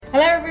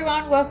Hello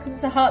everyone, welcome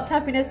to Heart's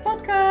Happiness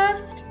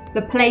Podcast.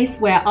 The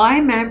place where I,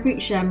 Manpreet,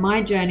 share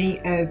my journey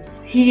of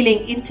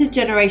healing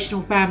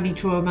intergenerational family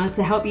trauma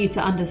to help you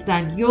to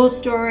understand your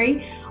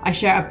story. I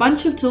share a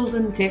bunch of tools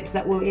and tips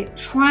that will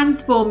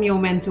transform your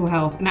mental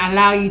health and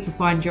allow you to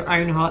find your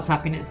own heart's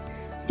happiness.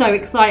 So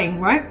exciting,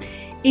 right?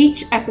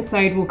 Each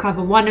episode will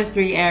cover one of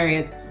three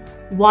areas.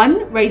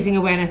 One, raising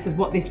awareness of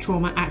what this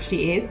trauma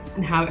actually is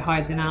and how it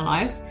hides in our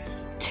lives.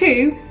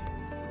 Two,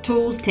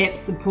 tools, tips,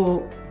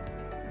 support,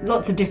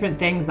 lots of different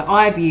things that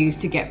I've used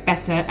to get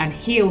better and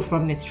heal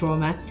from this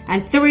trauma.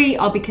 And three,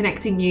 I'll be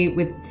connecting you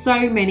with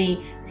so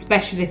many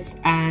specialists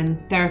and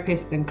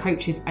therapists and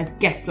coaches as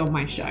guests on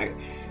my show.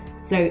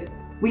 So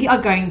we are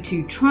going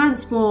to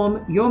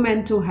transform your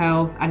mental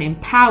health and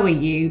empower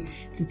you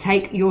to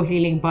take your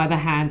healing by the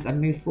hands and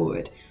move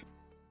forward.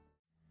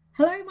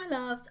 Hello, my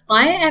loves.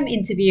 I am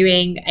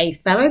interviewing a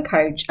fellow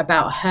coach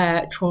about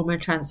her trauma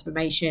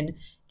transformation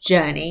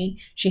journey.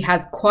 She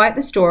has quite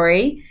the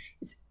story.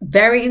 It's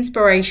very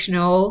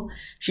inspirational.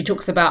 She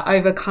talks about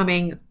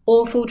overcoming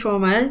awful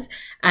traumas,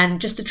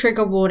 and just a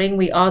trigger warning,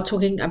 we are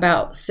talking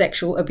about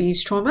sexual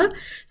abuse trauma.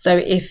 So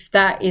if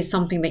that is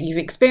something that you've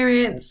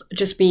experienced,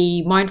 just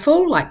be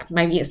mindful, like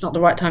maybe it's not the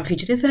right time for you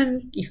to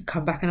listen. You can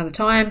come back another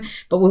time,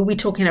 but we'll be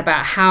talking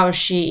about how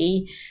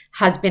she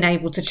has been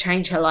able to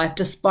change her life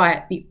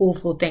despite the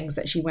awful things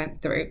that she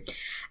went through.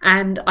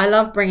 And I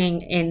love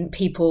bringing in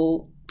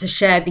people to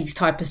share these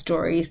type of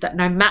stories that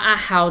no matter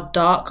how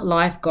dark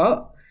life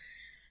got,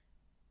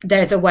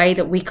 there's a way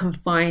that we can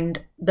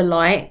find the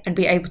light and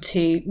be able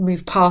to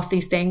move past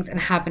these things and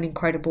have an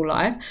incredible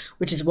life,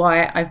 which is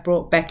why I've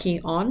brought Becky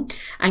on.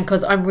 And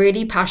because I'm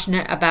really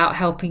passionate about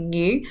helping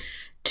you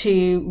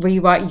to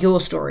rewrite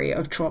your story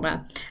of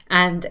trauma.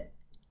 And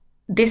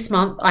this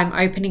month, I'm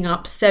opening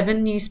up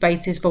 7 new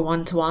spaces for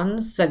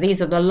one-to-ones. So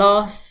these are the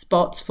last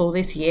spots for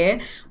this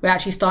year. We're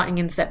actually starting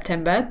in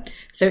September.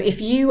 So if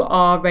you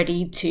are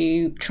ready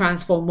to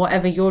transform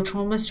whatever your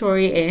trauma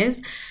story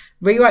is,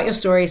 rewrite your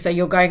story so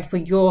you're going for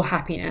your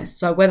happiness.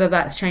 So whether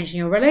that's changing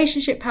your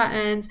relationship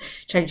patterns,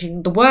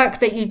 changing the work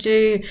that you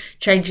do,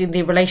 changing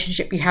the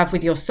relationship you have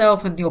with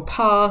yourself and your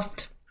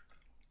past.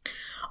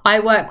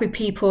 I work with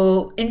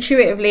people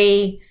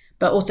intuitively,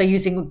 but also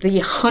using the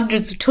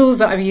hundreds of tools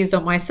that I've used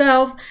on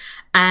myself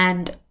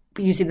and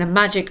using the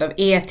magic of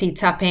EFT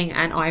tapping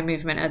and eye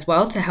movement as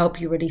well to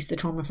help you release the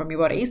trauma from your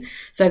bodies.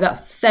 So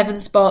that's 7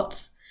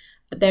 spots.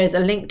 There's a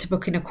link to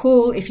book in a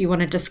call if you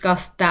want to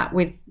discuss that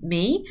with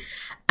me.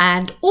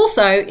 And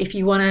also, if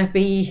you want to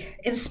be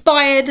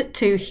inspired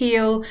to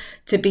heal,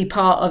 to be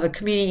part of a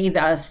community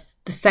that's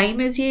the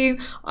same as you,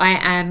 I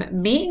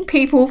am meeting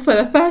people for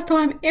the first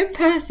time in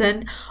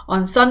person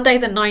on Sunday,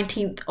 the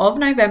 19th of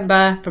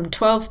November from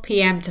 12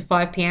 p.m. to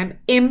 5 p.m.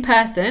 in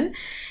person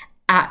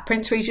at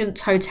Prince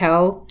Regent's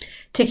Hotel.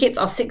 Tickets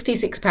are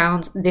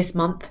 £66 this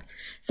month.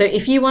 So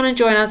if you want to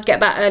join us, get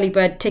that early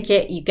bird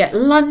ticket. You get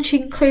lunch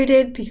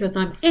included because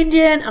I'm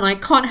Indian and I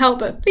can't help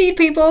but feed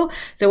people.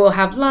 So we'll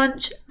have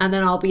lunch and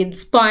then I'll be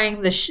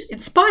inspiring the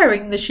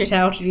shit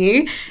out of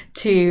you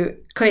to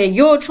clear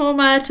your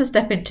trauma, to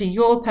step into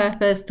your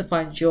purpose, to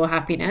find your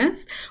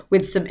happiness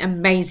with some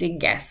amazing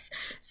guests.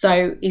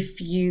 So if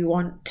you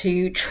want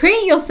to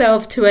treat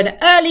yourself to an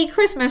early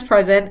Christmas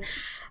present,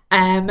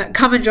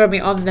 come and join me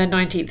on the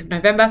 19th of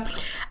November.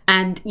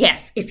 And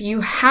yes, if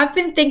you have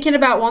been thinking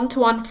about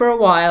one-to-one for a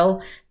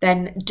while,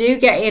 then do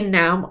get in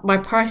now. My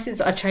prices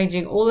are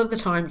changing all of the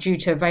time due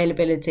to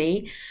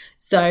availability.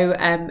 So,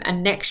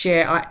 and next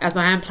year, as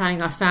I am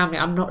planning our family,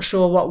 I'm not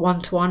sure what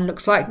one-to-one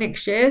looks like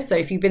next year. So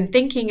if you've been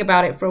thinking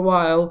about it for a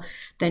while,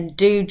 then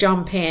do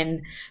jump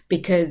in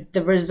because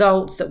the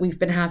results that we've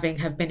been having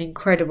have been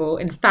incredible.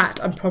 In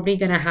fact, I'm probably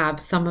going to have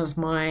some of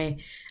my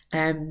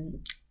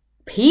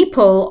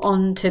people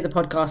onto the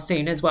podcast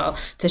soon as well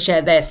to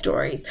share their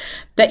stories.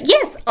 But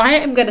yes, I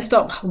am going to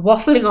stop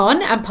waffling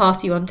on and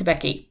pass you on to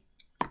Becky.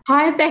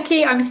 Hi,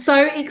 Becky. I'm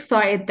so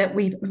excited that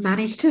we've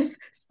managed to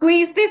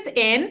squeeze this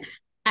in.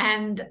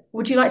 And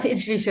would you like to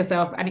introduce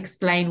yourself and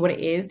explain what it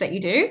is that you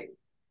do?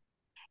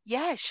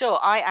 Yeah, sure.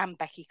 I am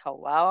Becky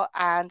Colwell,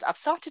 and I've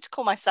started to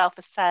call myself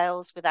a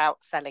sales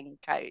without selling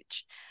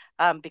coach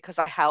because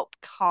I help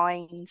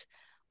kind,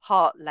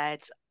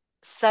 heart-led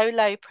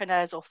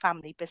solopreneurs or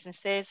family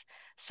businesses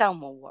sell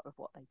more of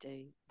what they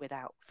do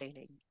without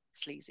feeling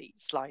sleazy,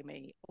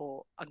 slimy,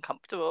 or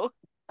uncomfortable.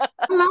 I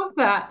love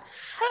that.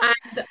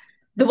 And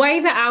the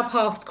way that our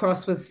paths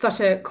crossed was such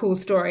a cool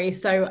story.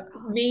 So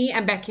me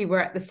and Becky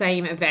were at the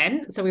same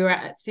event. So we were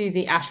at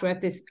Susie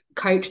Ashworth, this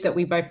coach that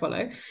we both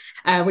follow,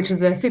 which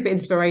was a super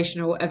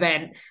inspirational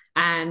event.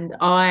 And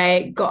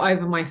I got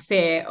over my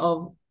fear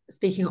of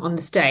speaking on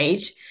the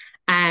stage.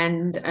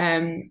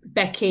 And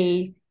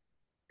Becky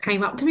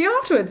came up to me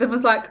afterwards and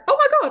was like, "Oh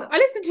my God, I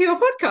listened to your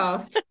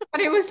podcast."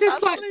 And it was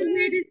just like the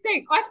weirdest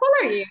thing. I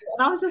follow you.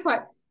 And I was just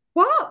like,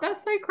 what?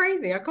 That's so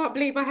crazy. I can't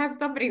believe I have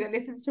somebody that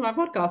listens to my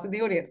podcast in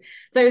the audience.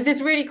 So it was this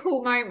really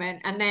cool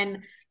moment. And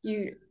then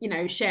you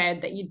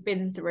shared that you'd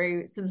been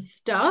through some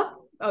stuff,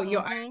 or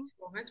your own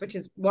traumas, which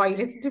is why you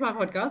listen to my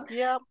podcast.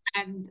 Yeah.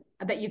 And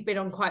that you've been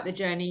on quite the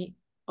journey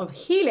of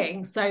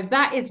healing. So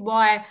that is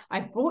why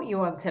I've brought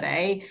you on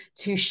today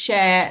to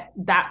share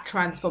that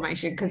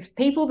transformation, because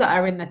people that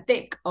are in the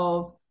thick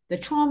of the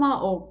trauma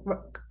or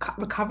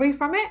recovery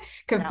from it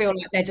can Yeah. feel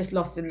like they're just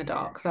lost in the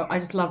dark. So I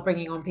just love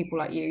bringing on people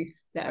like you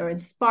that are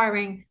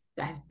inspiring,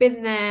 that have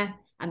been there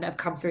and that have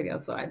come through the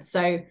other side.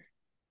 So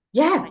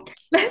yeah, Thank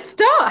let's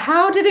start.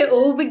 How did it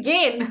all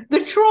begin?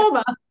 The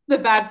trauma, the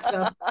bad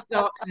stuff,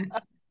 darkness.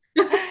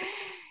 you.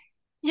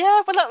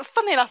 Yeah, well,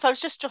 funny enough, I was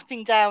just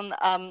jotting down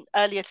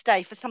earlier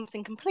today for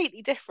something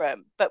completely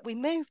different, but we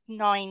moved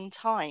 9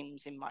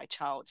 times in my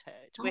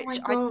childhood, Oh my which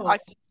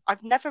God.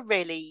 I've never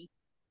really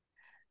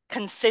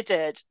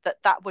considered that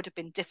that would have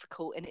been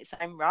difficult in its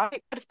own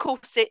right, but of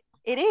course it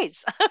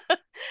is.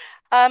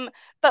 um,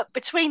 but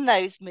between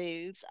those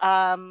moves,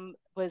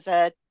 was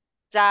a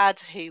dad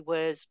who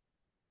was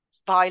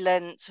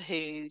violent,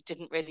 who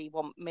didn't really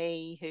want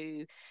me,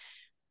 who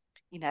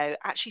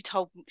actually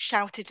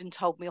shouted and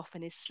told me off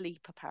in his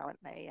sleep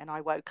apparently, and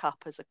I woke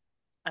up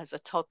as a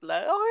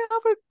toddler. I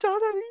haven't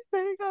done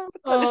anything. I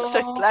haven't done it.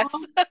 So Oh,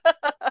 bless.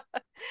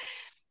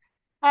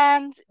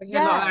 And a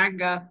lot of yeah,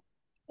 anger.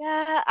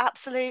 yeah,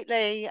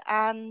 absolutely.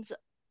 And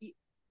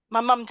my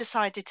mum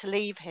decided to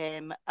leave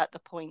him at the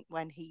point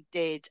when he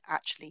did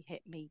actually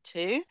hit me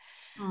too.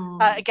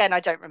 Oh, Again, I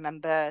don't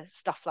remember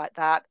stuff like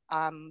that.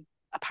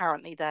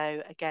 Apparently,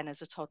 though, again,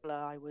 as a toddler,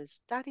 I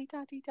was, Daddy,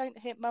 Daddy, don't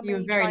hit you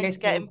were Mummy, very trying to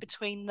get in little.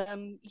 between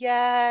them.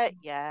 Yeah,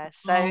 yeah.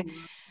 So Oh,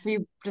 so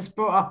you just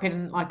brought up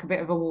in like a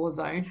bit of a war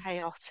zone.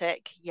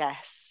 chaotic.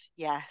 Yes,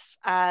 yes.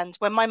 And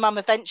when my mum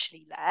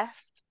eventually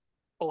left,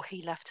 or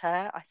he left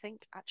her, I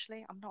think,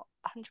 actually, I'm not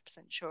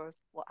 100% sure of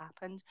what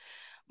happened.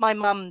 My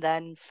mum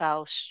then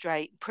fell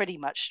pretty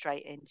much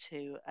straight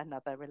into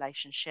another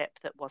relationship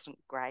that wasn't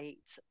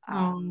great.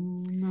 Oh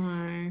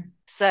no.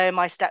 So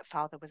my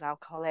stepfather was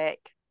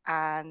alcoholic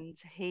and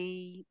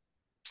he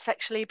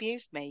sexually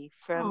abused me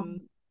Oh,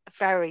 from a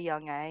very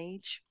young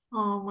age.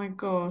 oh my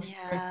gosh.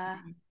 Yeah.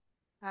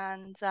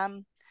 And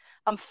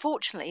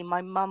unfortunately,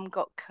 my mum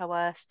got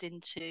coerced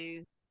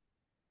into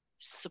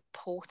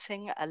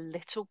supporting a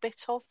little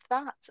bit of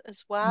that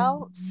as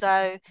well. Mm.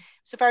 So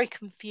it's a very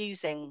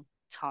confusing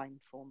time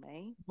for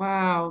me.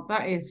 Wow,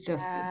 that is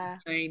just Yeah.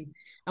 insane.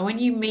 And when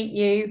you meet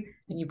you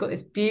and you've got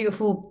this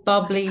beautiful,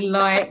 bubbly,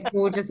 light,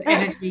 gorgeous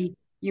energy,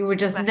 you would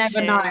just Bless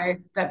never you. know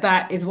that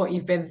that is what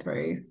you've been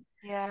through.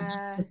 And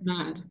that's Yeah. just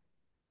mad.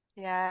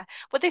 Yeah.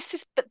 Well, this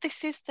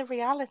is the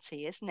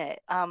reality, isn't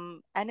it?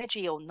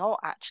 Energy or not,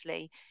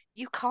 actually,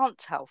 you can't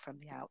tell from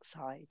the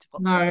outside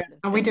what No, people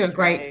have and we been do a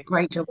through,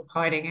 great job of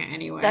hiding it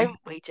anyway. don't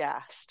we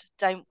just?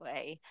 Don't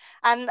we?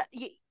 And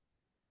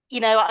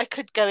I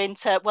could go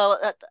into,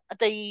 well,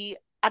 the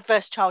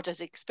adverse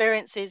childhood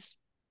experiences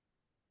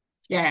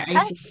Yeah,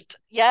 ACEs. test.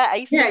 Yeah,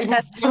 Yeah, ACEs yeah.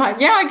 test. You're like,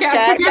 yeah, I Yeah,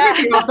 took yeah.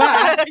 everything off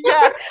that.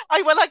 Yeah.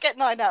 I get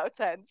 9 out of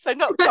 10. So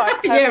not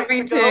quite Yeah, perfect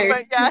me score, too.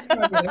 but yeah. It's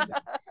fabulous.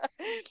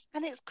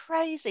 And it's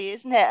crazy,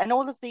 isn't it? And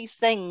all of these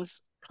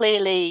things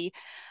clearly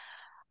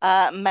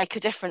make a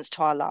difference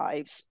to our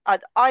lives.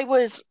 I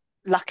was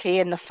lucky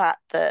in the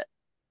fact that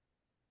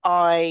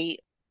I,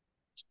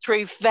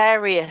 through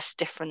various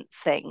different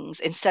things,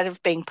 instead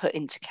of being put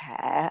into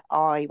care,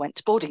 I went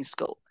to boarding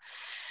school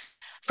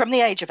from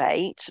the age of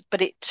 8,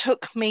 but it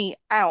took me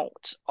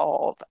out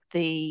of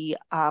the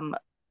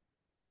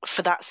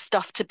for that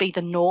stuff to be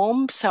the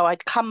norm. So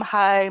I'd come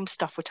home,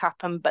 stuff would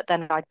happen, but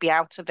then I'd be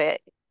out of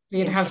it So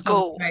you'd in have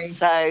some school.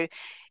 space. So,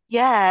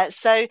 yeah.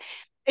 So,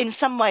 in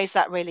some ways,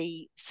 that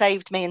really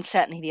saved me. And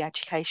certainly the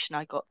education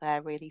I got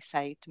there really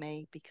saved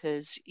me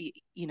because,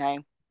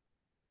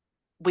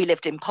 we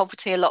lived in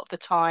poverty a lot of the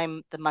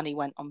time. The money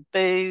went on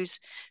booze.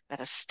 We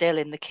had a still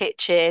in the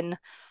kitchen.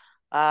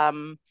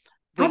 Um,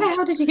 How the we'd,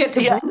 hell did you get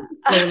to yeah, boarding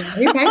school?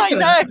 Who paid I for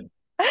know. that?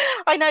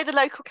 I know the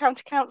local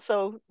county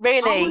council.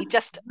 Oh Really,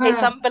 just my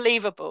it's God.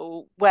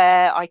 unbelievable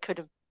where I could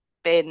have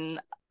been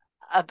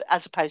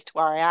as opposed to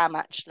where I am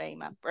actually,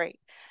 Maverick.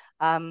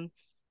 Um,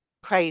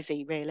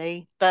 Crazy,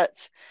 really.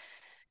 But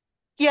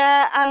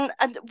yeah,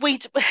 and we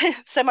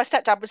so my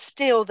stepdad would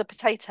steal the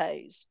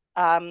potatoes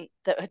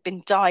that had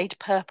been dyed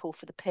purple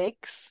for the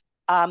pigs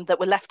that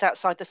were left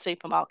outside the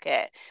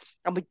supermarket,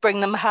 and we'd bring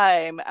them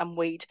home and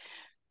we'd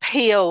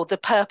peel the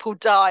purple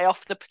dye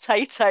off the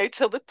potato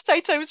till the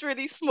potato was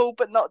really small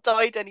but not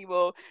dyed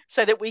anymore,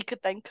 so that we could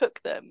then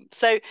cook them.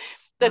 So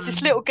there's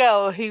this little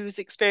girl who's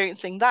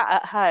experiencing that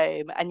at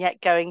home and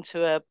yet going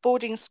to a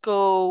boarding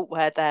school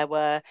where there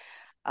were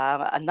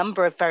a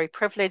number of very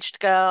privileged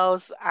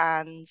girls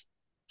and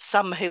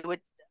some who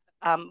would,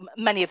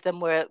 many of them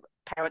were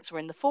parents were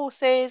in the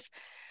forces,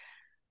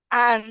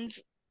 and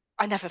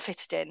I never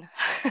fitted in,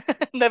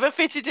 never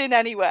fitted in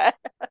anywhere,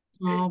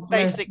 Oh,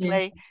 bless you.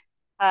 basically.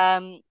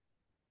 Um,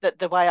 that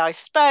the way I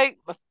spoke,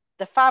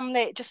 the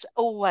family, it just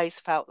always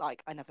felt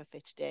like I never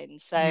fitted in.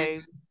 Yeah,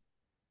 So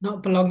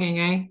not belonging,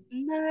 eh?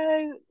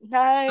 no,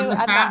 And no, the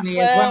and that family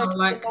as well. word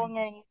Like,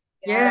 belonging,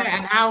 yeah, yeah,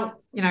 and how,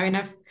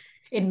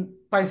 in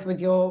both with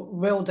your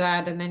real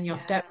dad and then your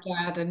yeah,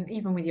 stepdad, and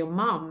even with your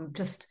mum,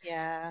 just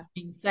yeah,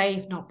 being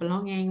safe, not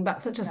belonging.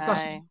 That's such a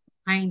no.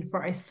 pain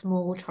for a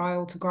small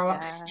child to grow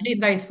up. Yeah. And in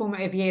those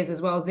formative years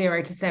as well,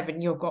 0 to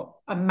 7, you've got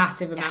a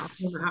massive amount of Yes.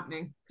 trauma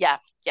happening. Yeah.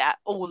 Yeah.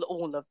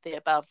 All of the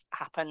above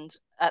happened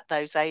at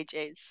those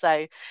ages.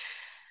 So,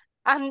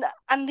 and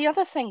the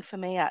other thing for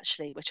me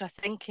actually, which I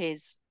think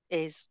is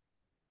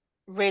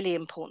really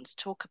important to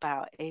talk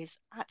about, is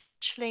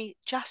actually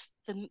just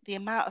the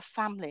amount of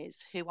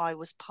families who I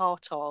was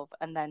part of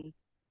and then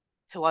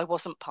who I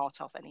wasn't part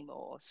of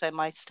anymore. So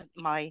my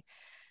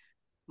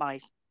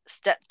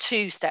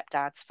two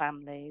stepdads'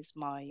 families,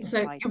 So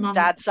my your mum,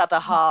 dad's other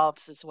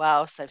halves as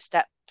well, so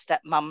step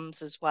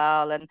mums as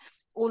well, and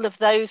all of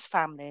those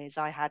families.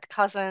 I had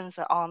cousins,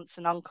 aunts,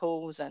 and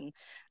uncles, and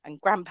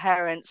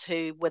grandparents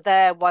who were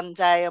there one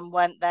day and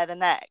weren't there the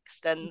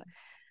next, and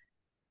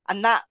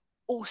that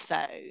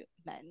also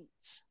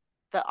meant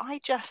that I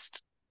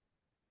just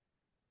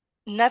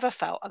never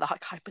felt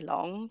like I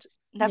belonged,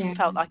 never yeah,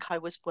 felt like I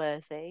was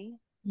worthy.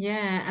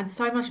 yeah, and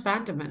so much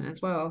abandonment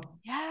as well.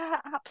 Yeah,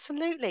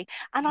 absolutely.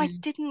 And I Yeah,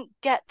 didn't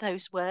get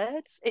those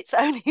words. It's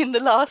only in the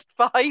last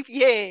 5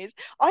 years.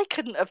 I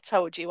couldn't have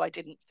told you I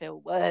didn't feel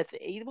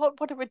worthy.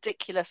 What a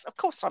ridiculous. Of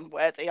course I'm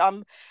worthy.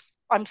 I'm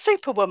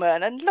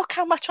Superwoman and look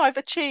how much I've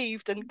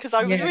achieved. And because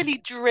I was yeah. really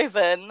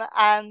driven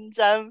and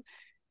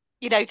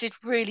did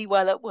really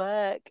well at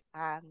work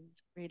and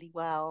really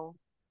well.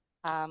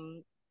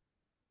 Um,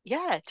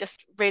 yeah,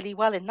 just really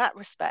well in that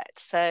respect.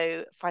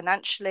 So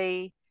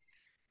financially,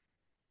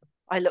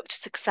 I looked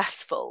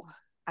successful.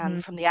 And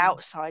from the Mm.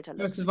 outside, I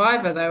You're a looked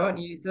survivor though, aren't successful.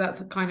 you? So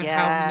that's kind of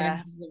how we learn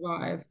Yeah, to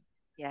survive.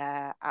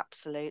 yeah,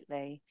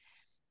 absolutely.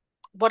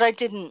 What I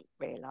didn't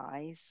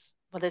realize,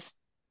 well,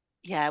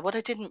 what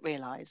I didn't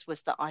realize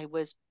was that I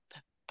was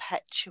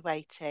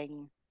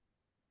perpetuating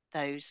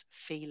those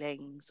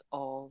feelings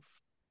of,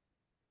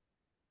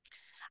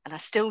 and I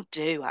still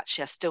do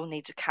actually, I still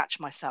need to catch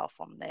myself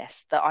on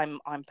this, that I'm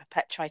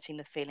perpetuating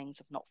the feelings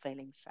of not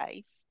feeling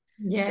safe.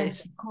 That Yes,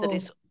 it's of that course.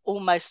 it's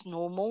almost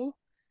normal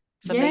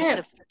for me Yeah.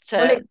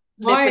 Well, to it's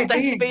live with wired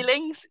those in.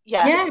 feelings.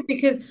 Yeah, Yeah,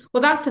 because,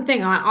 well, that's the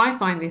thing. I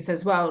find this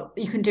as well.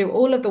 You can do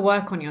all of the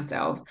work on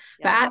yourself,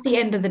 but yeah. at the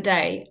end of the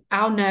day,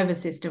 our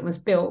nervous system was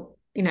built,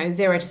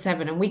 0 to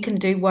 7, and we can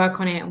do work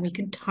on it and we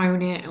can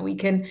tone it and we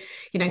can,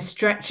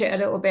 stretch it a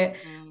little bit.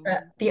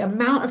 But Mm, the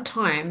amount of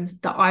times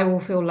that I will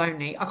feel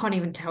lonely, I can't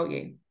even tell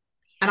you.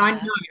 And I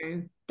yeah.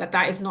 know that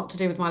that is not to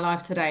do with my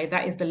life today.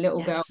 That is the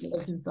little girl that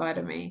lives Yes. inside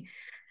of me.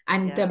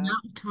 And the Yeah.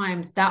 amount of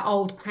times that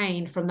old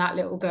pain from that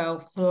little girl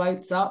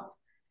floats up,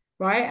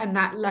 right? And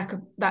that lack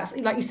of, that's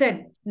like you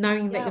said,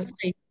 knowing that Yeah. you're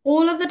safe.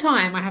 All of the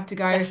time, I have to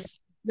go, Yes.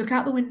 look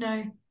out the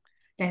window.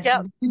 There's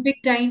Yep. no big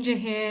danger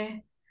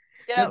here.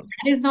 Look, Yep.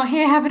 Dad is not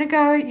here having a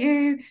go at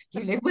you.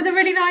 You live with a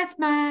really nice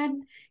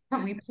man.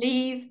 Can we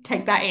please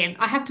take that in?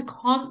 I have to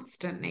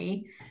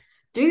constantly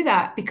do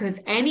that because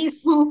any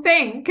Yes. small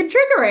thing can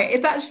trigger it.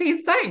 It's actually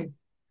insane.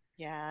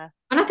 Yeah.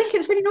 And I think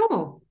it's really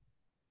normal.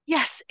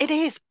 Yes, it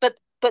is. But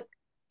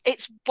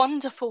it's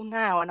wonderful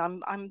now, and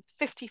I'm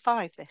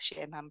 55 this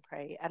year,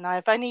 Manpreet, and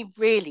I've only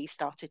really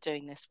started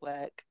doing this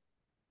work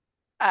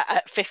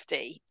at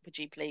 50. Would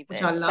you believe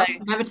Which I it? So love.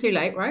 Never too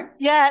late, right?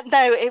 yeah,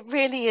 no, it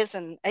really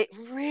isn't. It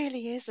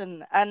really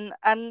isn't. And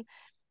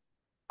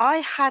I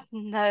had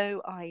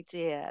no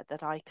idea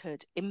that I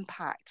could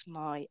impact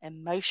my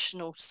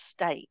emotional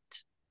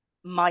state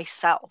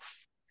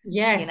myself,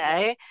 you Yes.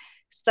 know?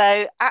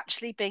 So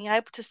actually being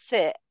able to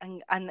sit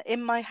and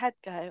in my head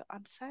go,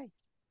 I'm safe,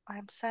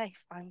 I'm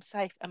safe, I'm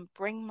safe, and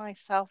bring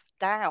myself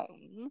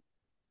down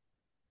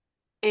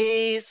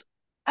is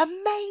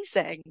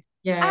amazing.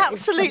 Yeah,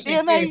 it's such Absolutely a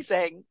gift,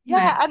 amazing.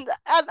 isn't it? Yeah,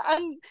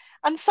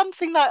 and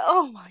something that,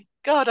 oh my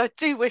God, I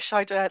do wish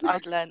I'd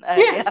learned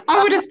Yeah, earlier. I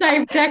would have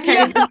saved Yeah,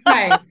 decades of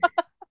pain.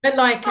 But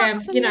like,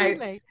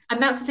 absolutely.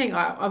 and that's the thing,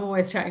 I'm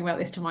always chatting about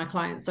this to my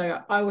clients. So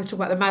I always talk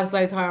about the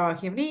Maslow's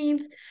hierarchy of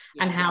needs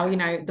and how,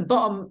 Yeah. the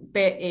bottom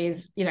bit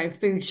is,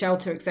 food,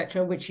 shelter,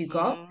 etc., which you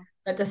got. Mm,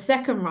 But the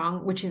second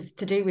rung, which is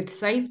to do with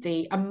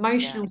safety,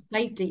 yeah. emotional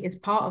safety is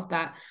part of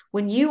that.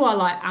 When you are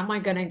like, am I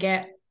going to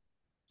get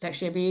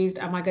sexually abused?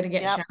 Am I going to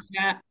get Yep. shouted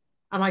at?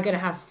 Am I going to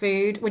have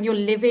food? When you're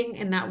living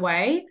in that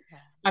way, Yeah.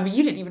 I mean,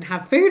 you didn't even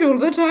have food all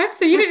the time,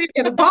 so you didn't even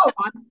get the bottom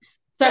one.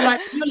 So, like,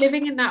 when you're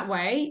living in that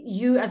way,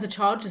 you as a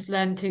child just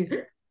learn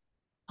to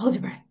hold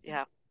your breath,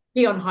 Yeah.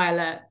 be on high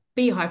alert,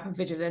 be hyper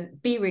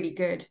vigilant, be really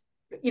good,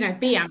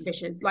 be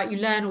ambitious. Yes. Like, you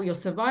learn all your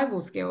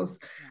survival skills,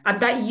 Yeah.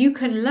 and that you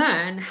can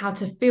learn how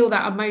to feel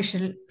that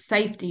emotional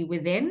safety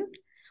within.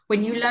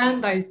 When you Mm,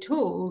 learn those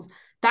tools,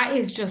 that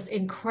is just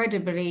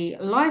incredibly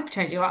life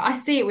changing. Like, I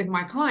see it with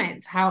my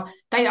clients, how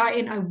they are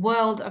in a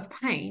world of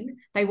pain.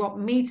 They want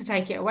me to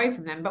take it away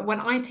from them. But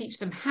when I teach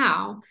them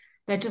how,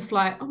 they're just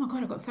like, oh my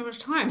God, I've got so much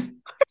time.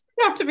 I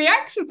don't have to be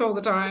anxious all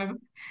the time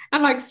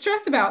and like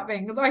stress about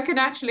things. I can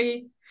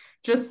actually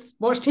just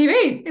watch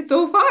TV. It's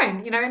all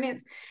fine,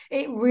 and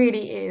it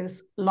really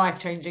is life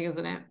changing,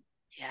 isn't it?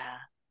 yeah.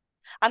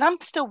 And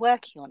I'm still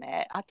working on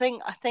it. I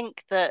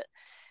think that,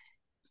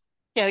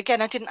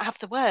 again, I didn't have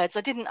the words.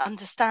 I didn't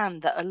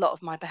understand that a lot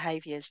of my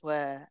behaviors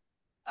were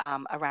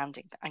around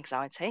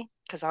anxiety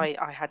because I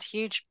had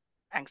huge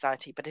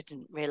anxiety, but I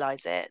didn't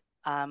realize it.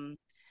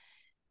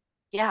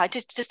 Yeah, I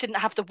just didn't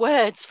have the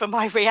words for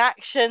my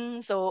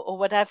reactions or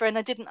whatever, and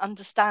I didn't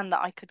understand that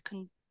I could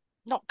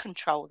not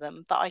control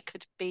them, but I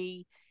could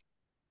be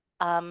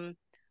um,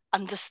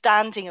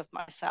 understanding of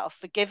myself,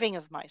 forgiving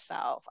of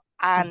myself,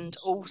 and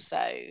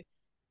also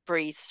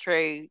breathe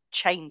through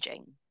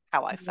changing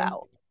how I Yeah.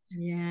 felt.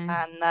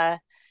 Yes. And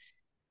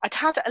I'd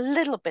had a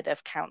little bit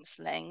of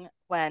counselling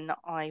when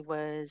I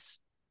was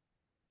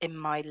in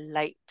my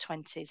late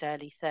 20s,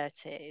 early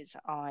 30s.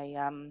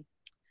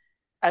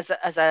 As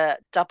a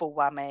double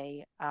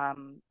whammy,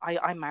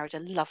 I married a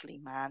lovely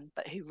man,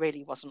 but who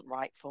really wasn't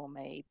right for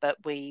me. But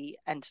we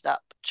ended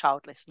up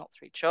childless, not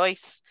through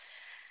choice.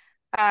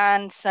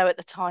 And so at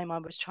the time, I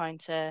was trying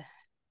to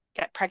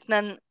get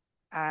pregnant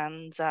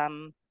and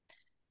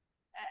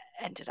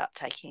ended up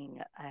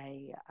taking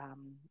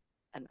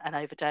an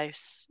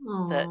overdose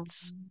Oh,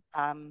 that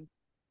um,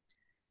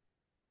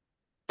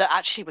 that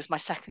actually was my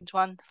second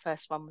one. The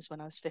first one was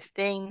when I was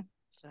 15.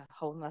 It's a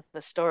whole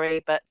nother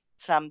story, but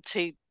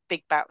two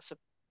big bouts of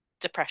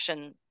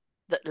depression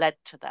that led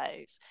to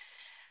those.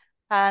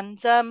 And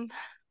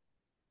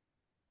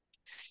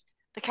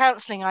the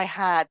counselling I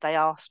had, they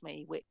asked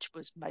me which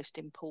was most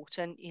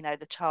important,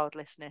 the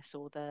childlessness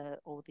or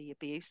the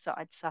abuse that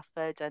I'd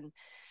suffered. And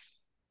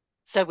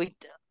so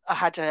I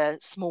had a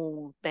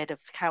small bit of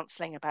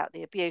counselling about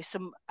the abuse.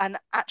 And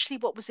actually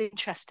what was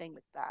interesting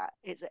with that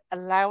is it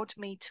allowed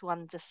me to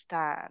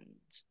understand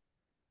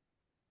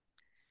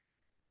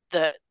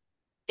that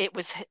it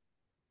was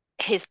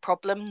his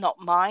problem, not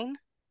mine.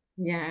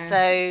 yeah.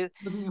 So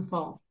Wasn't your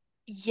fault.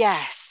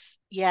 yes,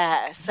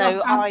 yeah.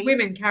 So Sometimes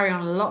women carry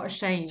on a lot of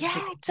shame yeah,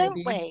 because of don't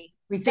abuse. we?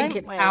 We think Don't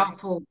it's our we?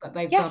 fault that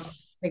they've done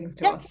Yes, things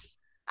to us. yes,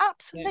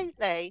 Yeah.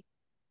 absolutely,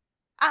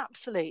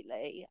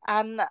 absolutely.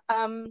 And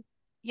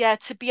yeah,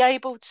 to be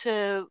able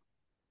to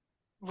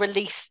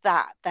release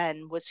that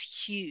then was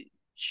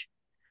huge.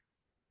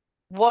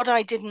 What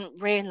I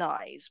didn't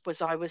realize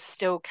was I was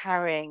still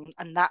carrying,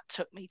 and that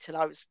took me till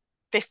I was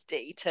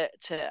 50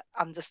 to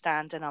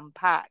understand and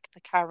unpack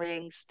the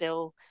carrying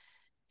still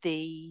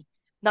the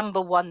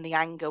number one, the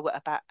anger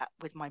about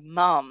with my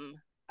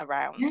mum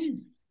around Yes.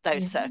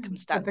 those Yeah.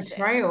 The circumstances.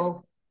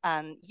 betrayal.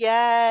 And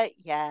yeah,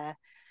 yeah.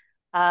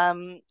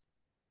 Um,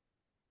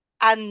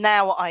 and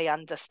now I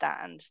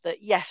understand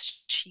that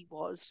yes, she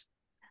was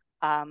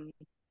um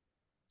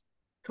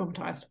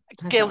Traumatized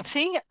herself.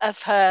 guilty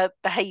of her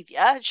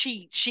behavior.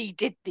 She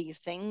did these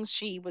things.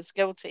 She was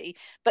guilty,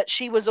 but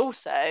she was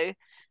also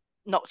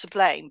not to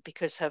blame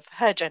because of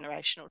her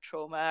generational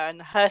trauma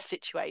and her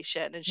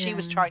situation. And she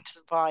was Yeah. trying to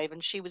survive,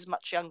 and she was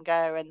much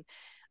younger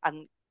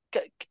and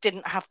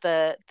didn't have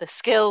the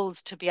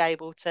skills to be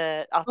able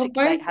to Well,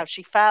 articulate both how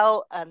she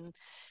felt. And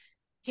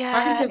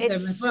both yeah, of it's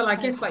them as well. I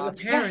so guess like your hard.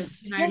 parents,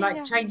 Yes, you know, yeah,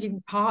 like yeah,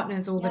 changing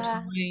partners all the yeah,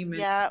 time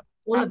and yeah,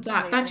 all of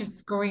that. That absolutely. just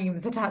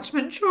screams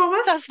attachment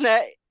trauma. Doesn't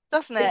it?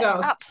 Doesn't It it?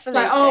 does. It's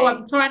like, oh, Absolutely.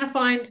 I'm trying to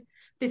find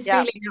this Yeah,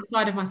 feeling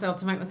outside of myself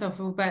to make myself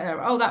feel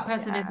better. Oh, that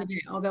person yeah, isn't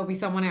it. Oh, there'll be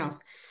someone else.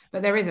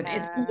 But there isn't.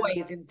 It's yeah.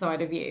 always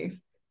inside of you.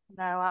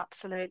 No,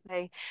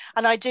 absolutely.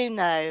 And I do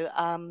know,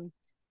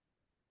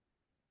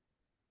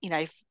 you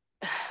know,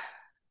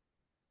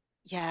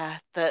 yeah,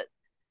 that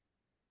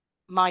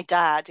my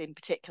dad in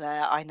particular,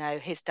 I know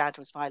his dad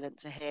was violent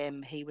to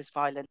him. He was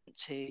violent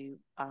to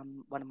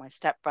one of my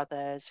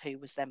stepbrothers, who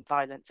was then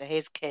violent to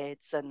his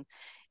kids. And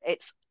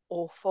it's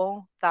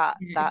awful that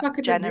Yeah, it's that like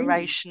a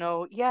disease.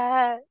 generational,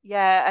 yeah,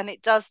 yeah. And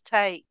it does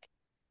take,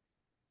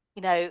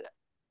 you know,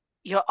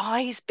 your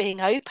eyes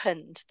being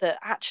opened that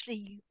actually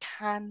you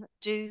can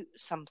do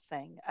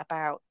something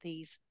about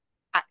these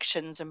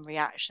actions and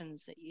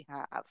reactions that you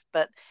have,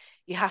 but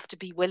you have to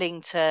be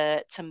willing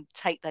to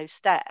take those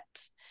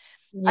steps.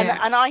 Yeah.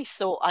 And I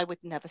thought I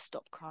would never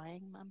stop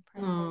crying,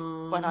 Manpreet.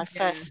 When Oh, I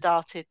yeah. first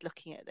started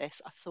looking at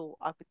this, I thought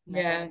I would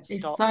never Yeah.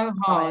 It's stop so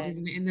hard, crying.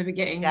 isn't it, in the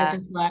beginning? You're Yeah,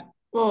 just like,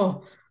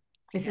 oh,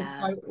 this is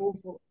so yeah,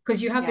 awful.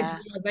 Because you have this yeah.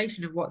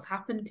 realization of what's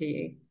happened to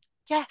you.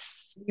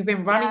 Yes, You've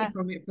been running yeah,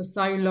 from it for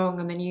so long,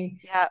 and then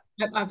yeah,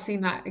 I've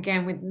seen that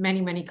again with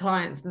many, many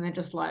clients, and they're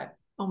just like,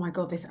 oh my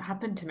God, this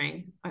happened to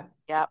me.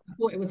 yeah, I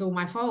thought it was all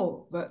my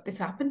fault, but this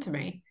happened to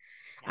me.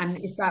 And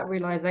it's yes. that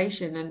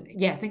realization. And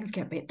yeah, things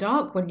get a bit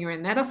dark when you're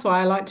in there. That's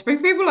why I like to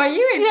bring people like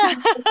you in Yeah.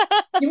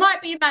 you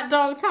might be in that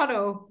dark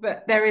tunnel,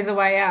 but there is a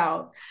way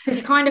out. Because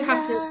you kind of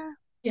have to, Yeah.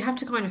 you have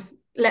to kind of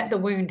let the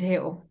wound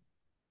heal.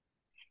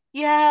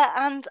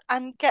 Yeah,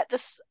 and get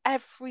this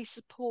every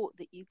support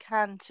that you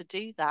can to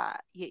do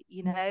that.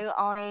 You know,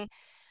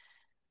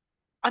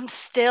 I'm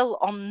still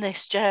on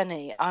this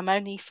journey. I'm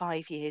only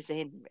 5 years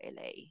in,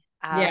 really.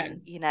 Yeah.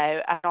 And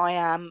I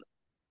am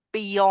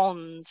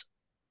beyond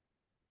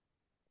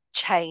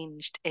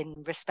changed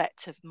in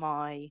respect of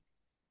my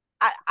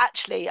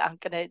actually I'm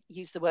going to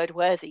use the word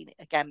worthy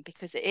again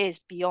because it is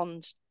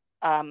beyond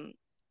um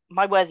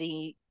my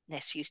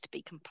worthiness used to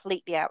be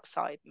completely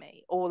outside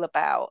me, all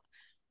about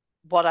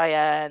what I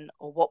earn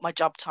or what my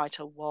job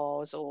title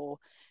was or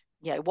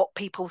what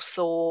people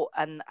thought,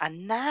 and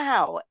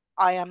now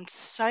I am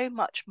so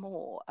much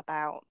more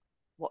about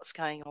what's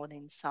going on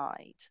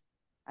inside.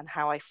 and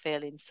how I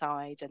feel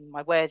inside, and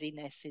my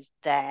worthiness is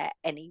there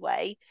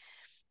anyway.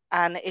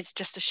 And it's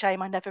just a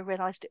shame I never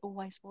realized it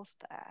always was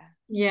there,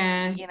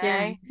 Yeah, you yeah,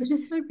 know? which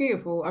is so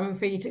beautiful. I mean,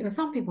 for you to, because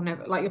some people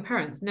never, like your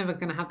parents, never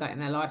going to have that in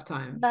their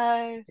lifetime.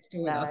 No, They're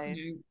still with us, no,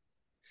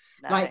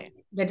 like no,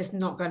 they're just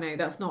not going to.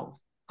 That's not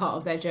part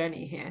of their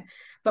journey here.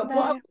 But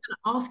what I no. was going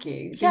to ask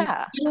you, so you've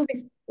Yeah, had all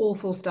this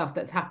awful stuff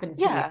that's happened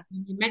to you. yeah,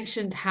 You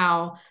mentioned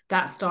how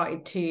that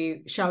started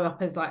to show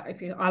up as like,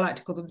 if you, I like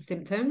to call them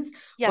symptoms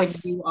when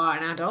yes, you are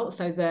an adult.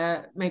 So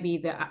the maybe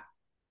the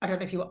I don't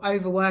know if you were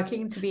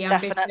overworking to be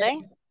ambitious,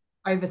 definitely.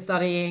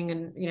 overstudying,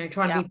 and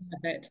trying to Yeah, be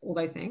perfect, all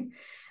those things.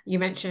 You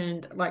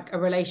mentioned like a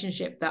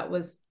relationship that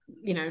was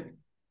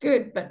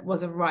good but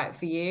wasn't right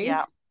for you.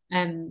 yeah,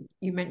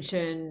 You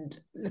mentioned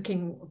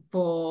looking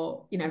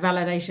for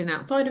validation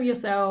outside of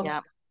yourself.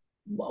 yeah.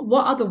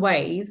 What other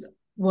ways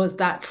was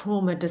that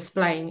trauma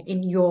displaying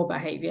in your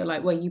behavior?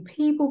 Like, were you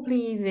people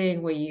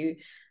pleasing? Were you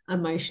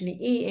emotionally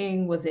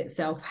eating? Was it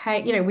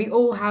self-hate? We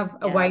all have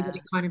a way that Yeah,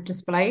 it kind of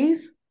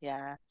displays.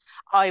 yeah.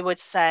 I would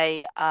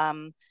say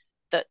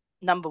that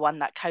number one,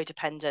 that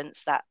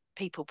codependence, that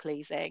people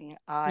pleasing.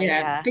 I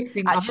Yeah,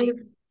 fixing actually, others.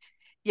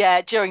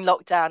 yeah, during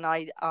lockdown,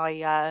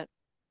 I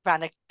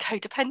ran a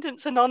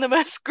Codependence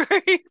Anonymous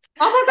group.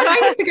 Oh my God,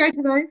 I used to go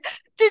to those.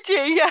 Did you?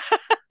 Yeah,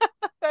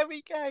 there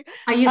we go.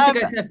 I used to Um,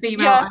 go to a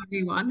female yeah,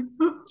 only one.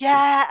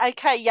 yeah,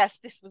 okay, yes,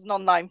 this was an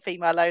online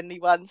female only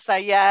one. So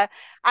yeah,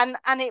 and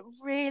it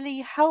really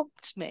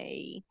helped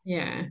me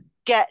Yeah.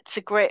 get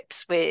to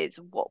grips with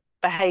what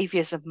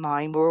behaviors of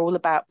mine were all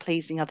about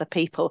pleasing other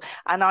people.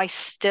 And I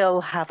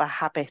still have a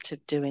habit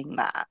of doing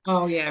that.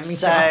 Oh yeah, me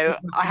too. I So fall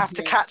back I have into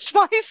to it. catch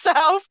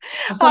myself.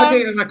 I start Um,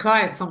 doing it with my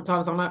clients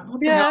sometimes. I'm like,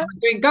 what the hell yeah, am I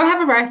doing? Go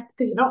have a rest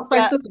because you're not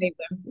supposed yeah, to save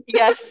them.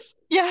 yes,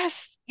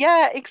 yes,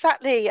 yeah,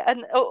 exactly.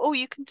 And all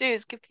you can do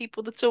is give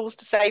people the tools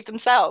to save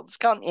themselves,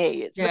 can't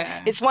you?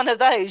 Yeah. It's one of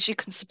those you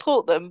can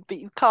support them, but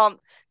you can't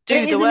But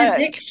do it is the an work.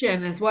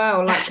 addiction as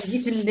well. Like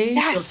you can Yes,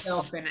 lose yes,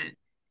 yourself in it.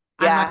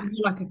 And like yeah,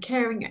 you're like a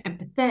caring, you're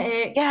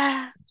empathetic.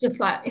 yeah. It's just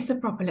like it's a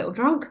proper little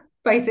drug,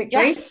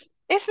 basically. Yes,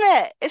 isn't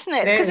it? Isn't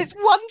it? It Because is. it's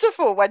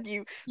wonderful when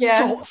you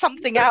Yeah. sort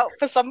something out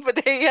for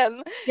somebody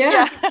and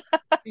Yeah. yeah.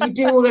 You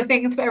do all the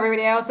things for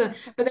everybody else.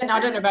 But then I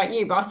don't know about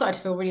you, but I started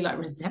to feel really like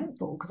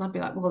resentful because I'd be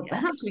like, well,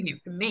 they're not doing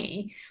it for Yes.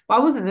 me. But I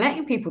wasn't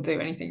letting people do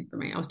anything for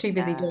me. I was too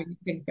busy Yeah. doing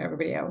things for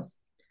everybody else.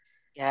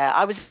 Yeah.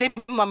 I was in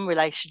one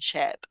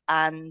relationship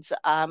and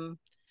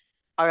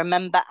I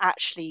remember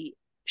actually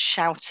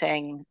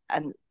shouting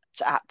and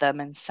at them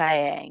and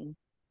saying,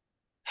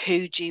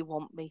 "Who do you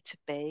want me to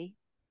be?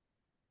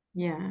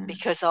 Yeah.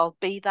 Because I'll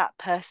be that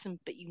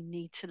person, but you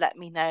need to let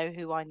me know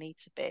who I need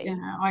to be."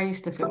 Yeah. I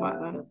used to feel like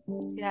that.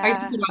 I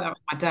used to Yeah. feel like that with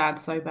my dad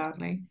so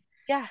badly.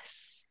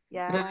 Yes.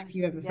 I don't know Yeah. if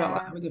you ever felt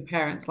like Yeah. that with your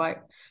parents.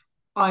 Like,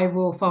 I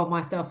will fold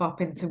myself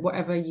up into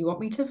whatever you want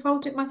me to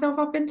fold it myself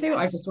up into.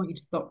 I just Yes. want you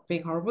to stop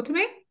being horrible to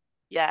me.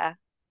 Yeah.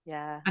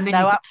 Yeah. And then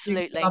you No, start doing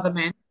it with absolutely. other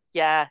men.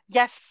 Yeah,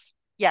 yes,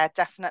 yeah,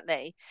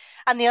 definitely.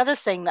 And the other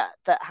thing that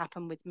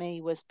happened with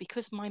me was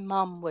because my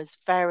mum was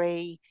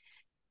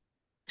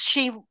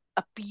she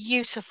a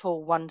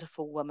beautiful,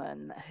 wonderful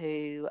woman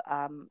who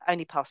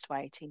only passed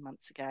away 18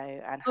 months ago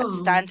and had Oh,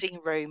 standing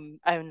room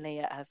only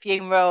at her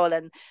funeral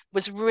and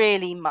was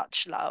really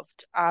much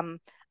loved.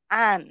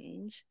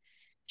 And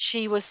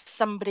she was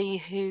somebody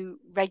who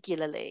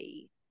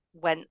regularly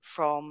went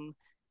from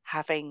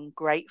having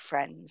great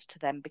friends to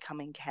them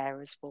becoming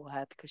carers for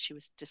her because she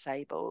was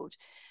disabled,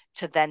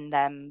 to then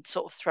them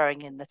sort of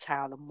throwing in the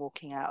towel and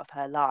walking out of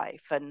her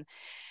life. And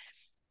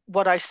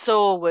what I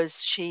saw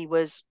was she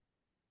was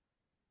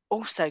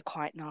also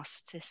quite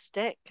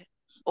narcissistic,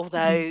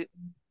 although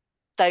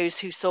those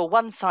who saw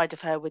one side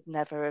of her would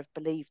never have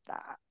believed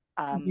that.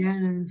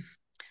 yes.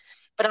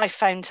 But I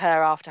phoned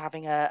her after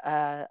having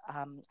had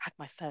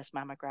my first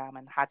mammogram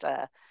and had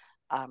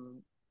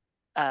um,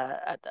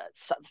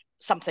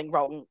 something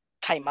wrong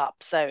came up,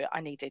 so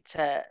I needed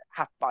to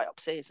have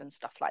biopsies and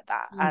stuff like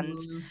that. And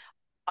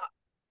Oh,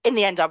 in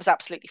the end, I was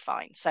absolutely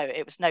fine, so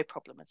it was no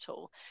problem at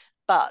all.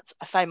 But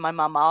I phoned my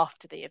mum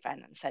after the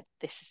event and said,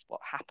 "This is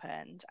what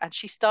happened." And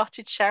she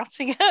started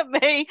shouting at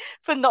me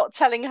for not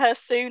telling her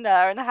sooner.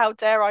 And how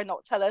dare I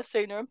not tell her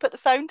sooner, and put the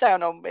phone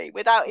down on me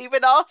without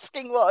even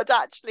asking what had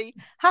actually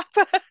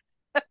happened.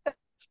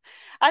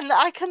 And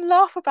I can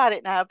laugh about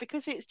it now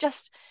because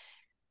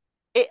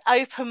it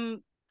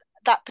opened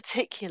that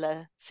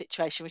particular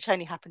situation, which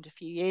only happened a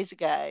few years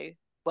ago.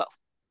 Well,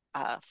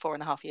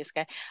 4.5 years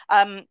ago.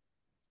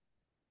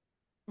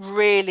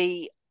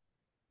 Really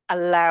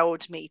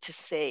allowed me to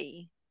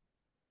see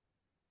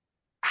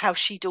how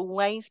she'd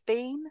always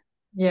been.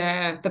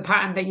 yeah. The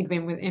pattern that you've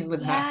been in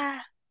with her.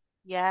 Yeah,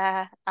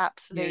 yeah,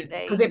 Yeah.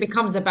 Because absolutely. it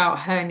becomes about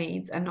her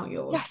needs and not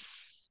yours.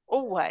 Yes,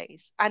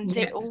 always. And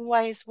it Yeah.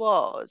 always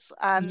was.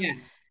 Yeah.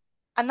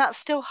 And that's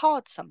still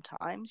hard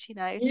sometimes,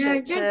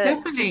 Yeah. Yeah. to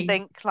Definitely.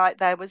 think like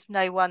there was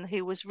no one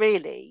who was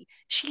really,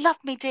 she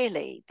loved me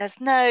dearly. There's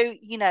no,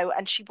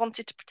 and she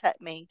wanted to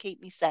protect me and keep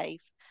me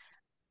safe.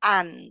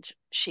 And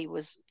she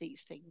was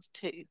these things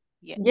too.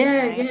 you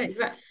Yeah, know. yeah,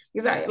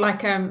 exactly.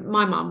 Like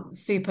my mum,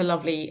 super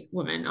lovely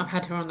woman. I've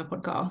had her on the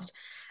podcast,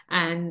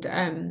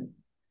 and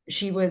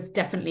she was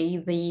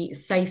definitely the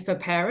safer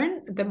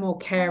parent, the more Oh,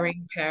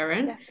 caring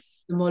parent,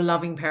 yes. the more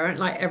loving parent.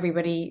 Like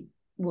everybody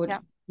would Yeah.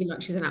 be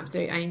like she's an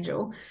absolute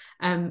angel.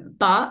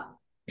 But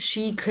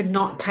she could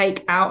not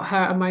take out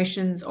her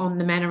emotions on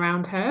the men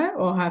around her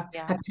or her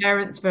Yeah.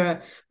 parents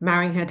for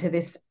marrying her to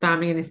this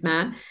family and this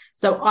man.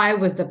 So I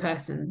was the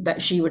person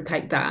that she would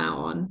take that out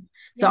on.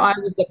 So I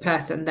Yeah. was the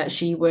person that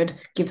she would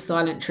give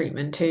silent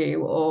treatment to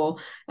or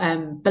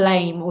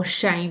blame or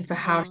shame for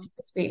how Mm. she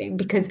was feeling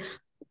because,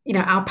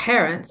 our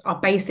parents are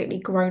basically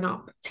grown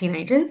up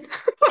teenagers.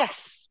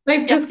 Yes.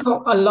 They've just Yes.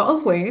 got a lot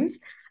of wounds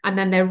and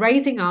then they're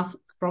raising us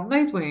from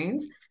those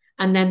wounds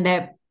and then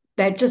they're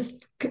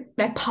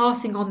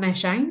passing on their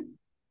shame.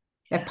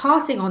 They're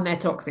passing on their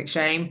toxic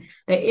shame.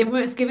 They're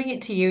almost giving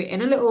it to you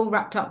in a little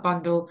wrapped up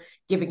bundle,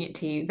 giving it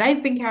to you.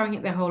 They've been carrying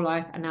it their whole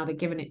life and now they're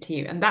giving it to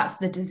you. And that's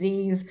the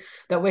disease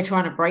that we're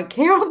trying to break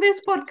here on this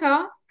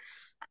podcast.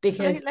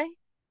 Because, Absolutely.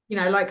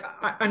 like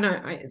I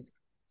know it's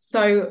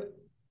so,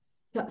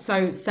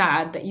 so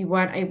sad that you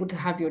weren't able to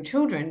have your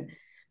children.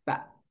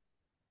 But,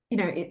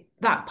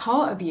 that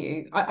part of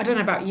you, I don't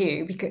know about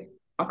you,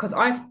 because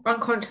I've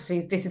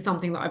unconsciously, this is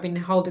something that I've been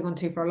holding on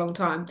to for a long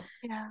time.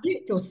 Yeah. I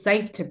didn't feel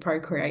safe to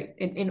procreate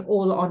in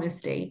all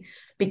honesty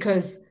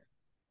because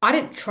I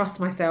didn't trust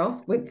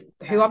myself with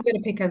who No. I'm going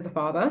to pick as the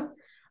father.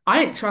 I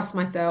didn't trust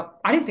myself.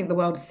 I didn't think the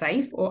world is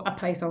safe or a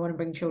place I want to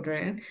bring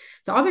children in.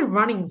 So I've been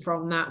running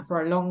from that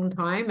for a long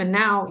time. And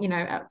now,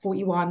 at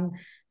 41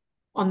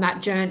 on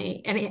that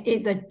journey, and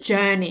it's a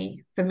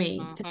journey for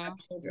me to have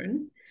Mm-hmm.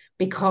 children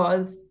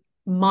because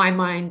my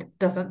mind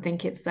doesn't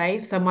think it's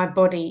safe. So my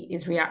body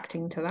is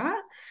reacting to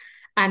that.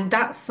 And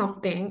that's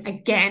something,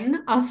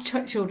 again, us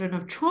children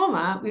of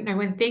trauma,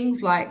 when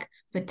things like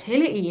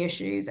fertility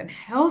issues and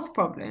health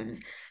problems,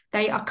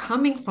 they are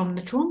coming from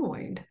the trauma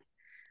wound.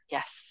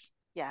 Yes.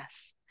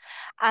 Yes.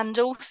 And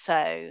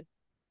also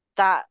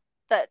that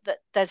that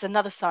there's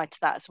another side to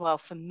that as well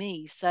for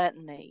me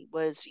certainly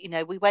was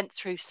we went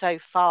through so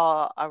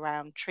far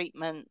around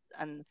treatment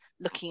and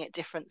looking at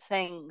different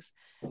things,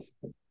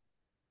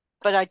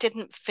 but I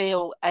didn't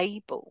feel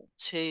able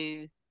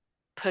to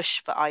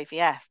push for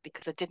IVF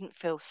because I didn't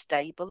feel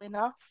stable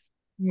enough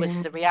was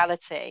Yeah. the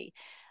reality,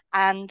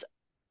 and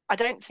I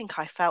don't think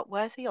I felt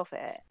worthy of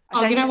it. I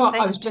Oh, you don't know what?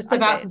 I think was just I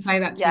about to did. say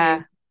that to Yeah.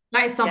 you.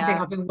 That is something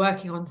Yeah. I've been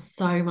working on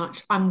so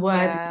much. I'm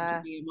worthy to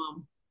Yeah. be a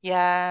mum,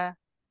 Yeah.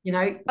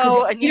 because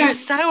Oh, and you you don't.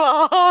 so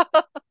are.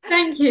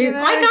 Thank you you.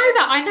 I know know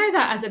that. I know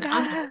that as an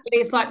adult, yeah. but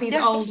it's like these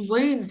old Yes.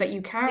 wounds that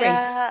you carry.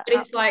 Yeah, But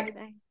it's like,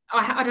 absolutely.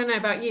 I don't know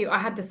about you. I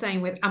had the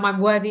same with, am I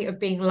worthy of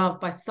being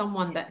loved by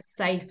someone that's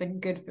safe and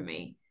good for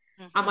me?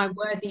 Am I Hmm.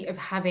 worthy of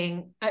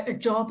having a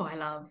job I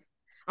love?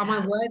 Am I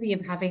Yeah. worthy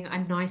of having a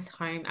nice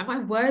home? Am I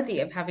worthy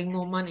of having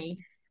more Yes.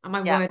 money? Am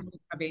I Yeah. worthy of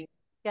having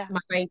Yeah. my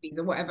babies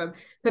or whatever?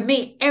 For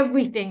me,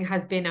 everything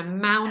has been a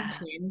Yeah.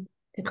 mountain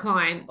to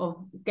climb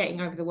of getting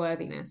over the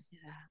worthiness.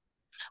 Yeah.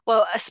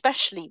 Well,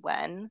 especially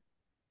when,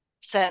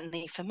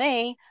 certainly for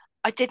me,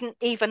 I didn't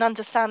even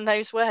understand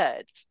those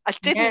words. I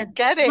Yes. didn't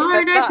get No, it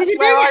that no, because that's you're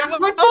where doing I it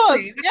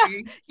unconsciously, was. don't Yeah.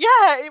 you?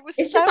 Yeah. It was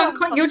It's just so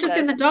you're just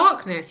in the unconscious.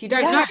 darkness. You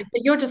don't know. Yeah.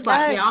 So you're just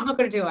like, No. yeah, I'm not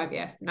going to do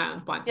IVF. No,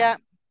 I'm fine, Yeah.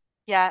 thanks.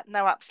 Yeah.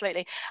 No,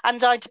 absolutely.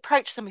 And I'd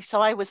approached somebody.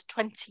 So I was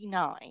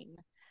 29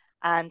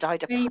 and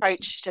I'd Maybe.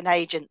 approached an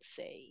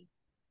agency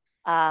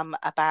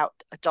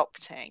about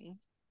adopting.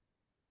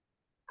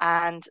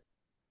 And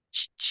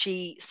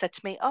she said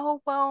to me,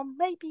 "Oh, well,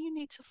 maybe you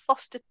need to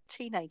foster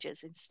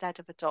teenagers instead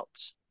of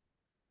adopt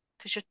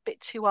because you're a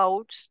bit too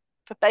old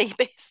for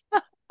babies."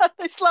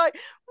 It's like,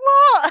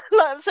 what?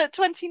 Like, I was at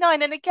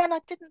 29. And again, I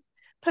didn't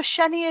push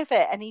any of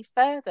it any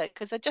further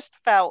because I just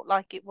felt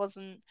like it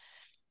wasn't,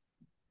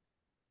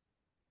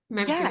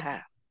 Meant for you.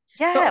 yeah.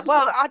 But Yeah, also,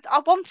 well, I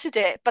wanted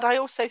it, but I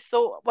also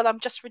thought, well, I'm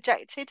just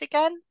rejected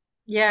again.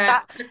 yeah,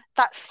 That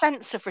that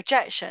sense of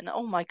rejection,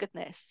 oh my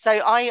goodness. So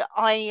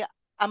I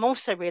am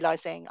also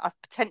realizing I've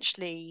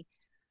potentially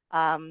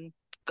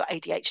got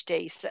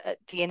ADHD, so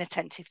the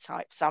inattentive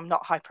type. So I'm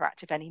not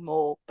hyperactive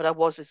anymore, but I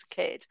was as a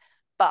kid.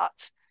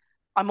 But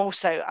I'm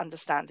also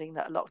understanding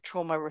that a lot of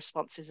trauma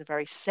responses are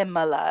very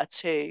similar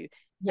to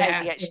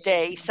yeah, yeah,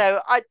 ADHD.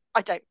 So I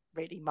don't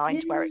really yeah,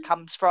 mind where it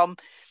comes from.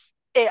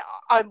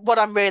 What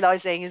I'm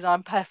realizing is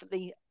I'm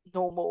perfectly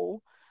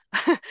normal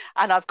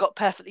and I've got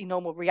perfectly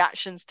normal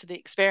reactions to the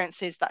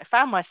experiences that I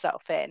found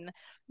myself in,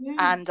 yeah.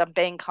 and I'm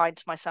being kind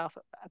to myself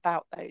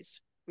about those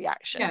Yeah,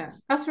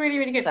 reactions. that's really,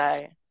 really good.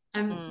 So,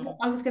 What mm,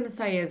 I was going to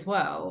say as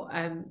well,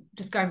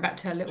 just going back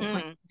to a little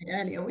point mm, you made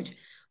earlier, which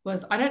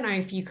was, I don't know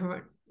if you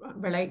can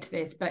relate to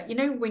this, but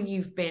when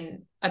you've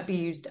been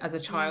abused as a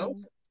child,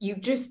 mm, you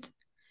just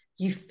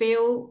you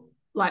feel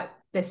like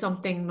there's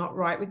something not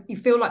right with you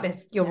feel like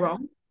you're yeah,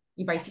 wrong.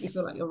 You basically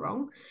feel like yes, you're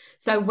wrong.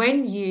 So yes,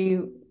 when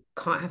you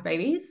can't have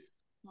babies,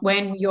 mhm,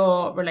 when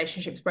your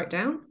relationships break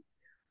down,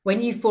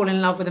 when you fall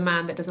in love with a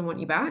man that doesn't want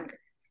you back,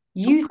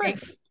 it's all you think,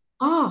 proof.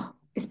 oh,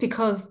 it's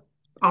because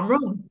I'm Yeah,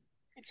 wrong.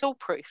 it's all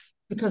proof.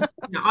 Because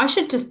I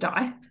should just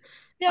die.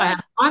 Yeah.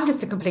 I'm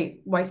just a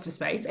complete waste of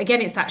space.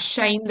 Again, it's that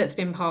shame that's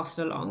been passed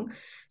along.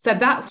 So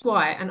that's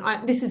why,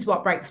 and this is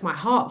what breaks my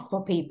heart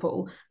for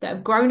people that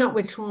have grown up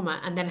with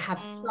trauma and then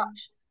have Mm,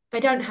 they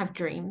don't have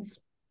dreams.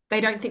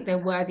 They don't think they're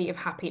worthy of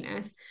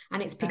happiness.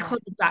 And it's no. because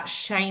of that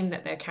shame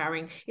that they're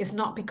carrying. It's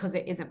not because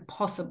it isn't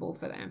possible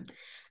for them.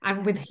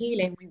 And with Yes.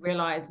 healing, we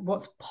realize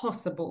what's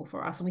possible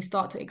for us and we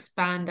start to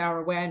expand our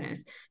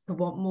awareness to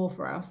want more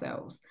for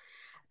ourselves.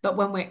 But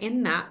when we're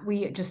in that,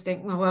 we just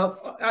think,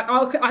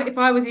 if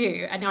I was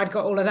you and I'd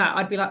got all of that,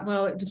 I'd be like,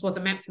 well, it just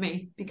wasn't meant for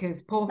me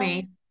because poor No.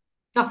 me,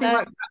 nothing No.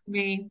 works out for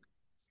me.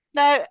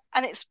 No.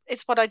 And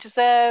it's what I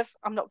deserve.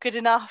 I'm not good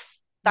enough.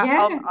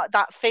 Yeah.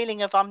 That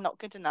feeling of I'm not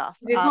good enough.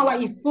 It's not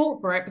like you fought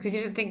for it because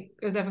you didn't think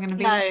it was ever going to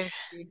be. No.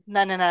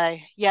 No, no, no.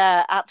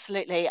 Yeah,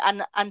 absolutely.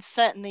 And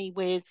certainly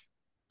with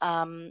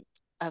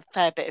a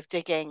fair bit of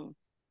digging,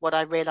 what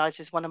I realize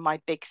is one of my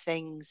big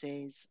things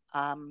is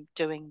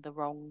doing the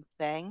wrong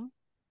thing,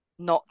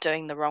 not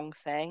doing the wrong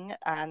thing.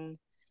 And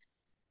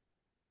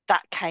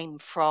that came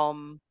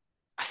from,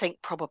 I think,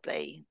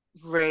 probably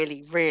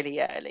really,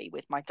 really early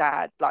with my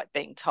dad, like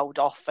being told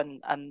off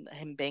and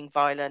him being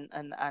violent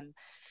and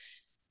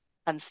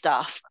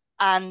stuff.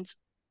 And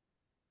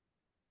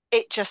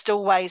it just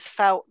always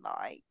felt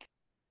like,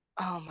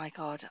 oh my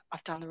God,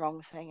 I've done the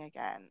wrong thing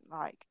again.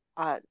 Like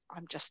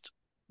I'm just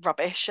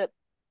rubbish at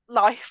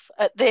life,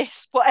 at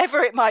this,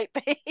 whatever it might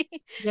be.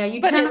 Yeah,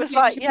 you But turn it off was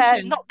your like, yeah,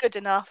 intuition. not good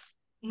enough.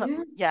 Not,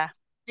 Yeah. yeah,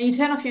 And you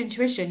turn off your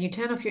intuition, you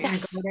turn off your inner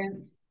yes,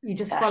 guidance, you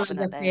just follow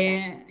the definitely.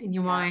 fear in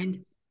your Yeah.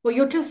 mind. Well,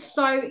 you're just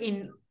so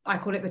in, I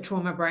call it the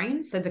trauma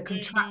brain. So the Hmm.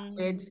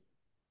 contracted,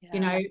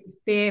 Yeah.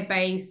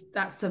 fear-based,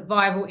 that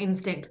survival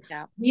instinct.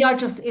 Yeah. We are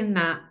just in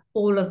that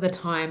all of the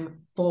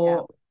time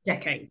Yeah. for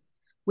decades,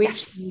 which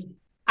Yes. is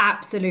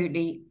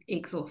absolutely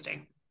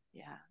exhausting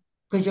Yeah.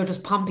 because you're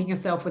just pumping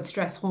yourself with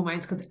stress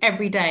hormones because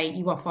every day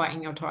you are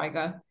fighting your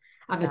tiger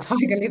and the Yeah.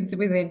 tiger lives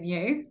within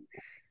you.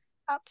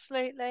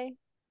 Absolutely.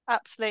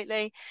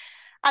 Absolutely.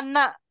 And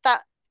that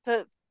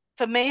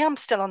for me, I'm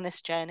still on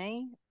this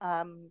journey.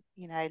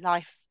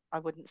 Life I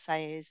wouldn't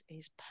say is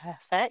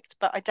perfect,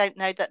 but I don't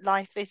know that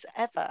life is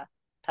ever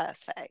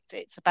perfect.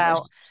 It's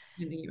Well, about,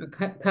 sending you a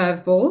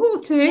curveball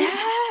or two.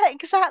 yeah,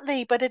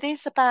 exactly. But it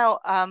is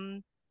about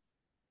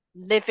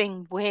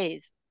living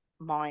with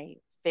my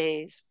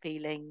fears,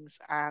 feelings,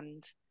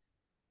 and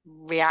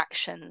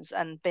reactions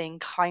and being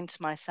kind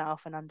to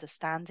myself and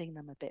understanding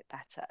them a bit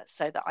better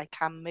so that I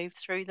can move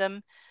through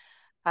them.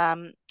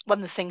 One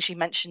of the things you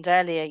mentioned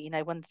earlier,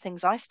 one of the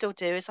things I still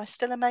do is I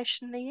still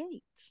emotionally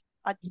eat. It's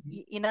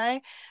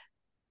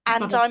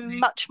my And best I'm thing.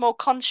 much more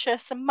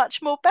conscious and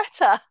much more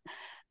better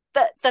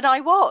than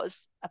I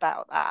was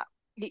about that,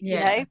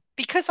 Yeah,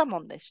 because I'm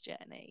on this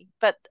journey.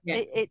 But yeah,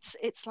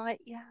 it's like,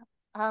 yeah,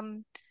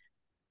 um,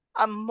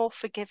 I'm more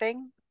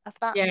forgiving of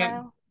that yeah.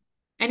 now.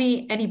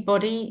 Any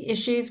body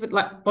issues with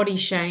like body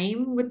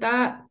shame with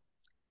that?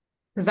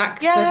 Because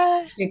that's a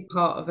Yeah, big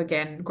part of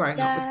again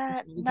growing up with yeah,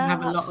 people. We can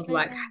have no, a lot of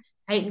like absolutely.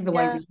 hating the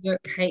way Yeah, we look,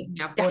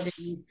 hating our yes,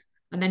 bodies,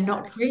 and then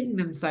not yeah, treating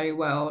them so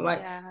well.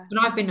 Like yeah. when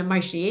I've been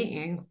emotionally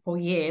eating for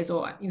years,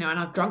 or and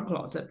I've drunk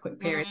lots at quick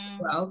periods as Mm,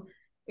 well.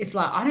 It's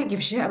like I don't give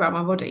a shit about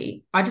my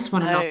body. I just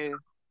want to not. no,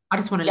 I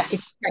just want to.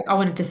 It's yes, like I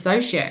want to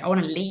dissociate. I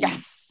want to leave.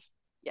 yes,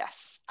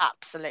 yes,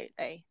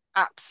 absolutely,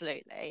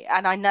 absolutely.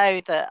 And I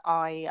know that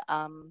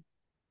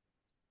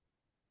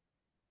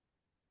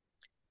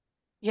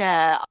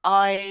yeah,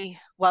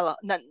 well,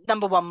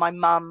 number one, my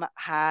mum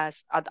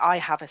I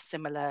have a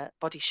similar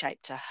body shape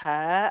to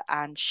her,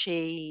 and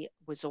she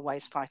was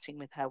always fighting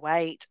with her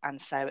weight. And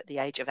so at the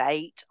age of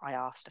 8, I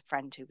asked a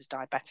friend who was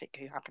diabetic,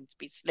 who happened to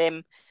be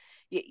slim,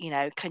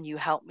 can you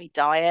help me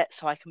diet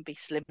so I can be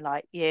slim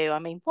like you? I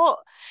mean, what?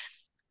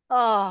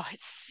 Oh,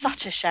 it's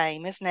such a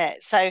shame, isn't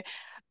it? So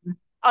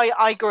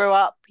I grew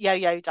up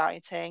yo-yo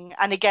dieting,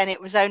 and again,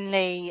 it was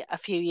only a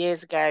few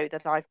years ago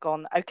that I've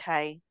gone,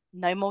 okay,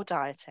 no more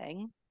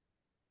dieting.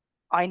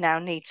 I now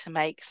need to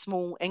make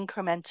small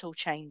incremental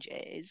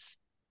changes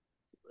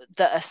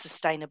that are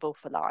sustainable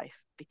for life,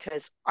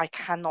 because I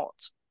cannot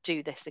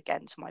do this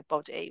again to my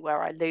body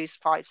where I lose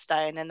 5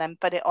 stone and then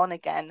put it on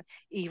again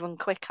even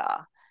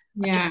quicker.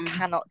 I just Yeah,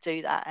 cannot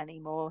do that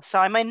anymore. So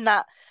I'm on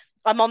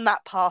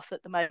that path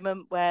at the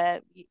moment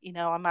where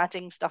I'm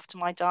adding stuff to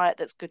my diet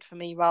that's good for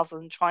me rather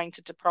than trying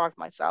to deprive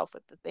myself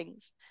of the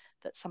things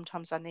that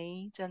sometimes I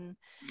need. And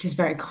which is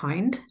very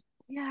kind.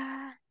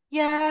 yeah,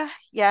 yeah,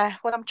 yeah.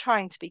 Well, I'm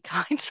trying to be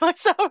kind to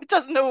myself. It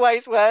doesn't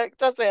always work,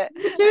 does it?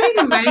 You're doing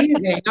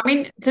amazing. I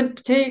mean,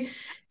 to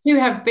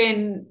have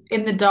been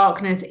in the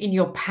darkness in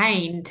your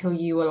pain till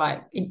you were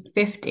like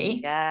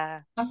 50,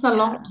 Yeah, that's a yeah,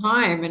 long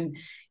time. And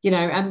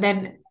and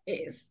then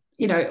it's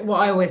what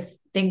I always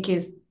think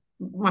is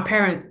my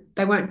parents,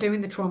 they weren't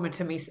doing the trauma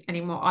to me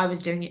anymore. I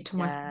was doing it to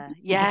myself. yeah.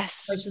 The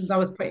situations Yes, I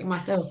was putting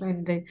myself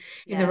yes,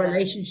 in the yeah.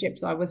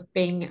 relationships I was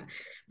being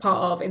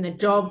part of, in the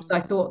jobs I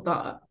Mm, thought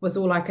that was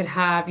all I could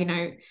have.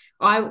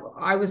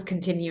 I was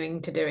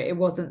continuing to do it. It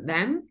wasn't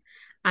them.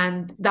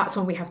 And that's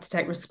when we have to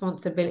take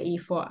responsibility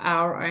for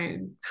our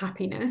own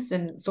happiness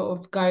and sort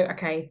of go,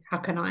 okay, how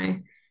can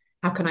I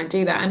How can I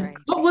do that? And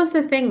Very. what was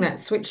the thing that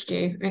switched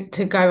you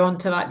to go on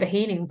to like the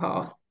healing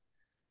path?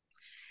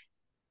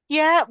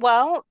 Yeah,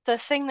 well, the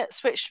thing that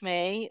switched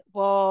me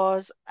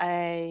was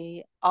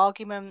a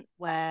argument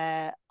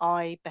where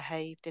I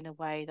behaved in a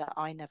way that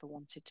I never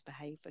wanted to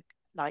behave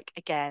like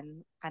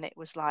again, and it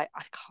was like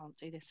I can't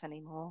do this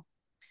anymore.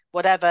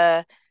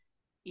 Whatever,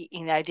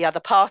 the other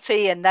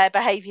party and their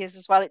behaviors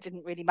as well, it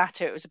didn't really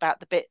matter. It was about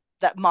the bit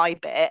that my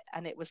bit,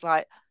 and it was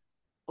like,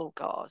 oh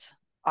God,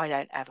 I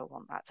don't ever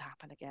want that to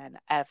happen again,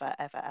 ever,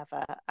 ever,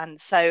 ever. And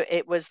so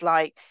it was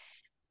like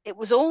it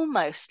was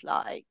almost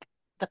like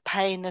the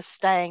pain of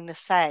staying the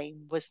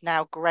same was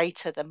now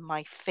greater than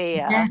my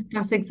fear Yes,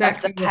 that's of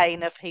the exactly what.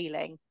 pain of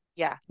healing.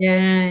 Yeah,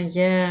 Yeah,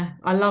 yeah.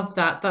 I love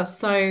that. That's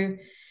so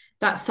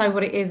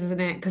what it is, isn't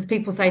it? Because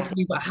people say yeah, to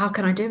me, but how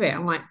can I do it?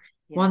 I'm like,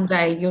 one yeah,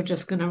 day you're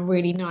just gonna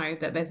really know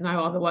that there's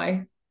no other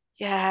way.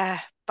 yeah.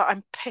 But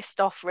I'm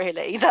pissed off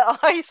really that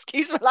I,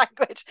 excuse my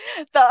language,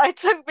 that it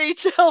took me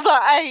till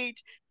that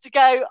age to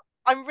go,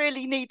 I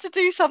really need to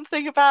do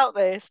something about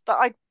this.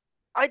 But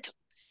I'd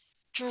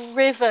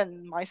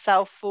driven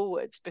myself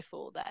forwards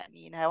before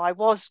then. I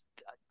was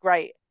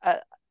great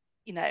at,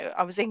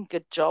 I was in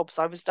good jobs.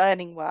 I was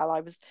earning well.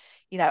 I was,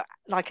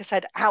 like I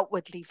said,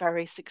 outwardly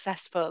very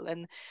successful,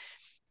 and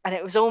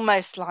it was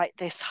almost like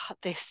this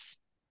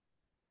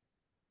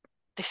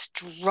this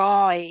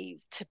drive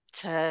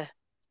to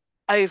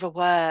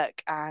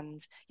overwork.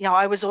 And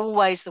I was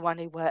always the one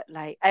who worked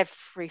late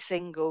every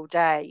single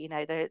day.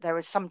 There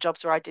were some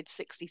jobs where I did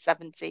 60,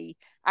 70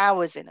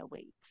 hours in a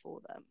week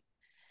for them.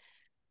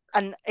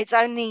 And it's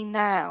only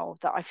now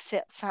that I've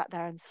sat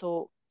there and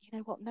thought, you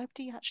know what,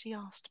 nobody actually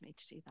asked me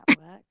to do that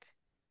work.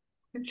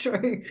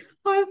 True.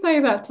 I say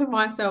that to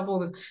myself all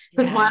the time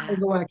because my Yeah.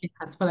 overworking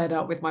has flared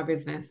up with my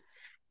business.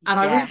 And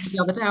I realized the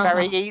Yes, other day, it's I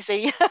very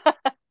easy.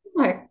 was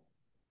like,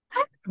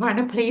 I'm trying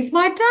to please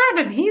my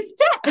dad and he's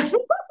dead.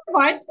 What am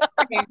I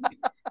doing?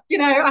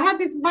 I had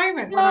this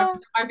moment when I was Yeah.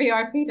 at my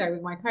VIP day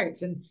with my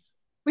coach, and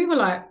we were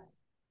like,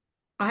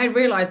 I had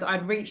realized that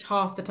I'd reached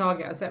half the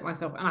target I set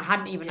myself, and I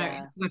hadn't even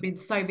noticed. Yeah. I've been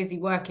so busy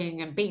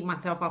working and beating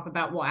myself up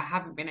about what I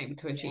haven't been able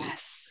to achieve.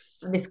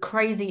 Yes. And this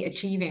crazy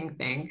achieving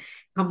thing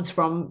comes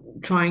from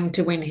trying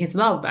to win his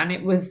love. And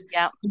it was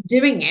Yeah.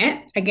 doing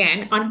it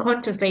again,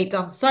 unconsciously,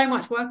 done so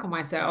much work on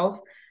myself,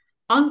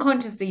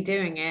 unconsciously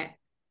doing it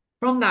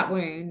from that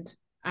wound.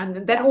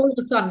 And then Yeah. all of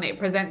a sudden it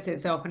presents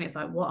itself, and it's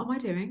like, what am I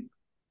doing?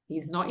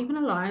 He's not even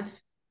alive.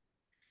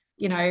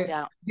 you know,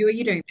 Yeah. who are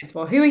you doing this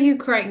for? Who are you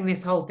creating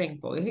this whole thing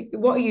for?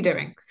 What are you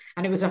doing?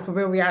 And it was like a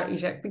real reality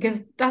check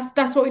because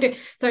that's what we do.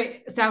 So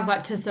it sounds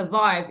like to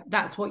survive,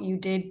 that's what you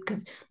did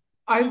because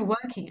Mhm.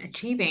 overworking,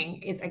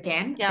 achieving is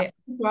again a Yeah. bit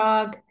of a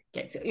drug,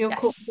 gets your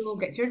cortisol, Yes.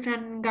 gets your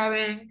adrenaline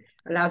going,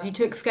 allows you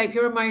to escape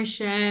your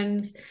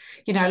emotions.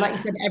 Like you Yeah.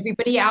 said,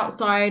 everybody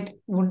outside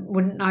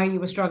wouldn't know you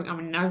were struggling. I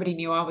mean, nobody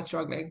knew I was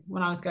struggling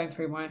when I was going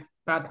through my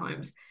bad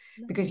times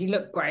because you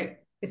look great.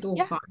 It's all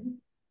Yeah. fine.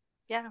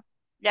 Yeah.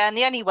 Yeah. And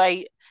the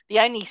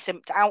only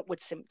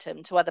outward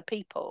symptom to other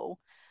people,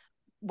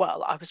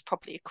 well, I was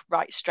probably a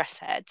right stress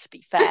head, to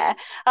be fair.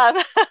 Um,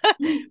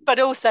 but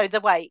also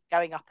the weight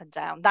going up and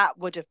down, that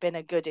would have been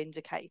a good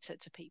indicator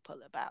to people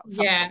about Yeah,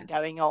 something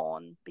going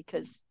on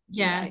because,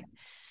 yeah.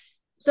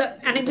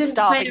 you're either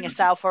starving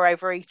yourself or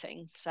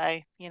overeating. So,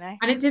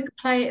 And it didn't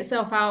play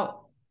itself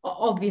out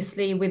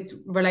obviously with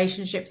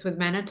relationships with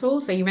men at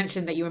all. So you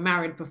mentioned that you were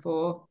married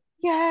before.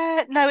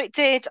 yeah, no, it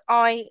did.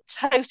 I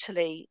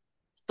totally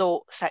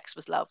thought sex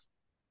was love.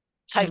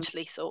 Mm.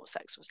 Totally thought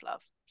sex was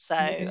love. So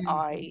Yeah.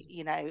 I,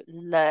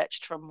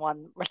 lurched from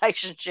one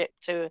relationship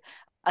to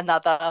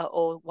another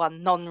or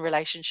one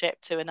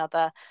non-relationship to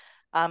another,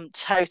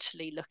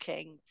 totally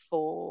looking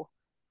for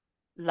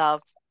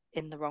love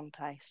in the wrong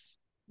place.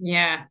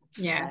 Yeah,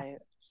 yeah. So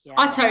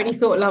I yeah. totally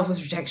thought love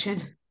was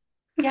rejection.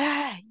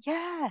 Yeah,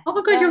 yeah, Oh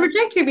my God, you're yeah.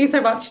 rejecting me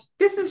so much.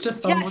 This is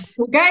just some Yes,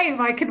 wonderful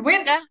game. I can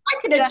win. yeah,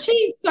 I can yeah.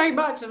 achieve so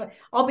much. And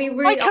I'll be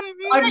I really, can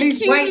I'd make lose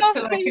you weight love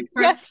to like me.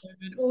 impress Yes, them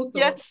and all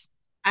sorts. yes,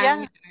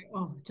 And,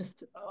 yeah.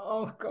 just,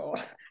 oh God,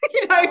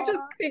 just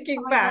Oh,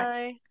 thinking I back,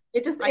 know,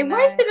 I it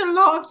know. wasted a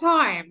lot of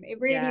time. It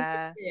really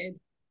Yeah, did.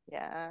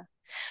 yeah.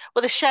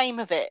 Well, the shame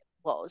of it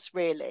was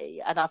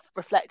really, and I've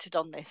reflected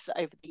on this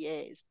over the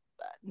years.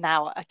 But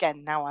now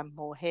I'm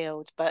more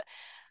healed. But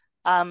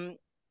um,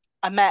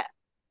 I met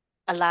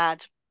a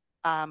lad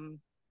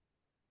um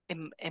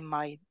in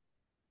my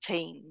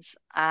teens,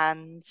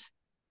 and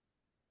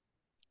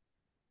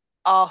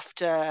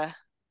after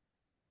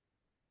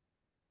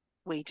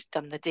we'd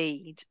done the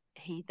deed,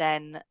 he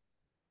then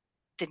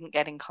didn't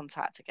get in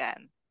contact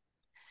again.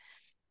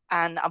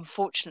 And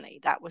unfortunately,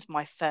 that was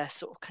my first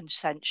sort of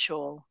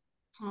consensual,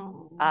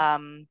 Oh,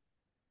 um,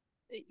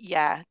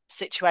 yeah,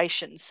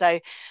 situation. So,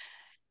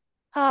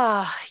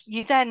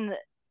 you then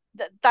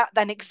that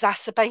then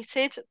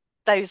exacerbated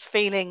those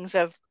feelings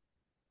of,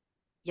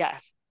 yeah,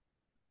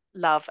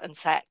 love and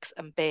sex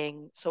and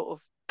being sort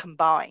of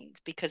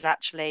combined because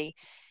actually,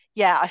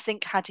 yeah, I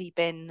think had he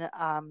been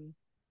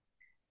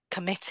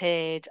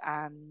committed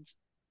and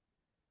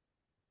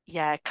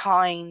yeah,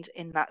 kind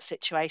in that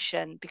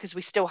situation, because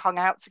we still hung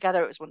out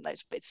together. It was one of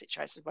those weird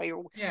situations where you're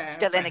all Yeah,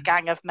 still in fair. a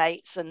gang of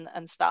mates and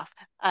stuff.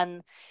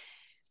 And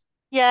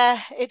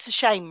yeah, it's a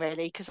shame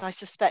really, because I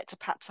suspect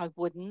perhaps I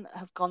wouldn't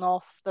have gone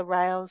off the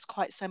rails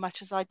quite so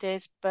much as I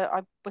did, but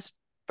I was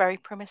very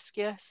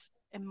promiscuous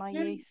in my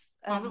Yeah, youth.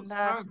 I'm not And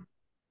surprised.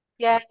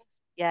 yeah,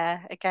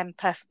 yeah, again,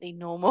 perfectly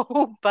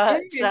normal, Yeah,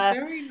 but it's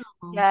very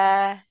normal.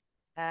 yeah,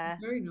 It's yeah,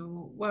 very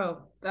normal.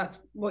 Well, that's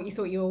what you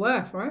thought you were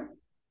worth, right?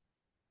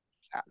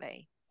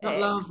 exactly, Not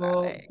love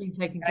or exactly. being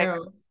taken No, care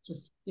of.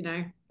 Just,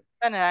 no,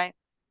 no, no,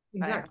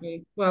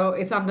 exactly. Well,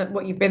 it's under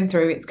what you've been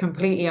through. It's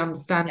completely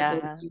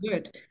understandable that yeah, you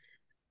would.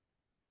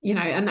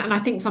 And I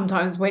think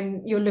sometimes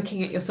when you're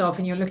looking at yourself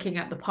and you're looking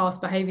at the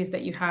past behaviors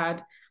that you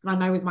had, and I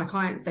know with my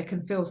clients, they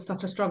can feel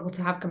such a struggle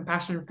to have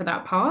compassion for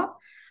that part,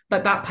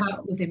 but yeah, that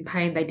part was in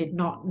pain. They did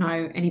not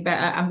know any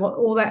better. And what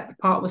all that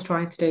part was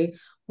trying to do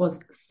was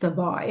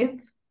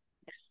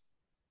yes,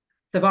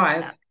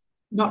 yeah, survive,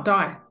 not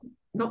die,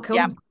 not kill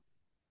yeah, themselves,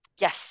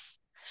 yes.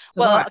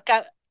 Well, survive.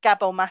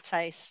 Gabor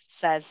Maté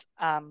says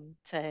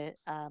to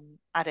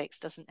addicts,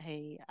 doesn't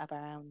he,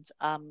 around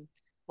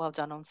well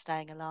done on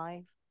staying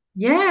alive,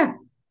 Yeah,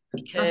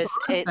 that's what because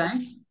I'm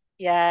saying.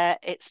 yeah,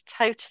 it's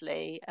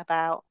totally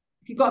about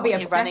If you've got to be what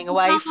you're running obsessed with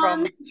away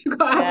someone, from. if you've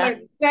got to have Yeah,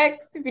 loads of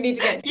sex, if you need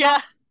to get drunk,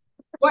 yeah,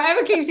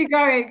 whatever keeps you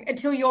going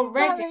until you're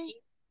ready exactly.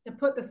 to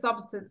put the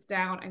substance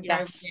down and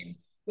go in,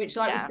 Yes, which,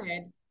 like we yeah,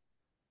 said,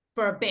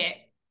 for a bit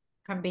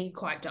can be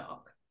quite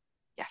dark.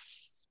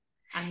 yes,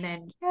 And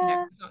then,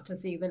 yeah. start to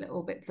see the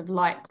little bits of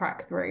light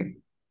crack through.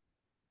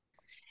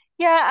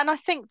 Yeah, and I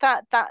think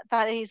that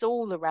is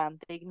all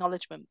around the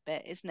acknowledgement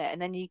bit, isn't it?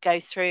 And then you go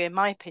through, in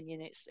my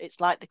opinion, it's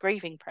like the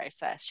grieving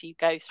process. You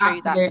go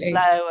through that Absolutely.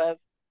 flow of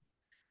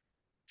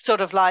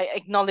sort of like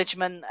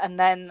acknowledgement, and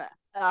then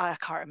I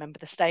can't remember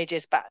the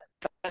stages, but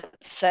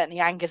certainly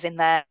anger's in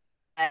there,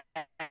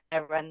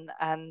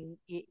 and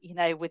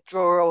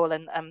withdrawal,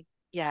 and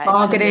yeah,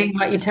 it's Bargaining, really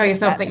like you just tell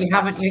yourself accept that that you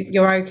haven't, that's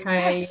you're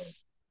okay.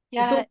 yes,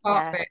 It's all yeah,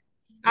 part yeah, of it.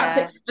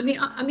 yeah, Absolutely.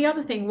 And the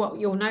other thing, what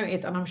you'll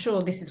notice, and I'm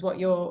sure this is what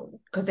you're,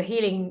 because the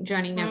healing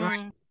journey never ends,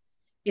 mm,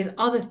 is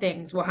other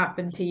things will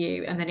happen to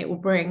you and then it will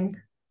bring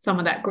some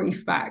of that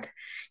grief back.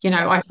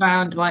 I yes,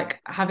 found like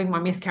having my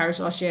miscarriage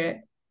last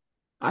year,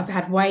 I've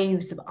had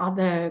waves of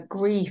other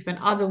grief and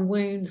other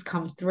wounds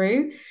come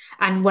through.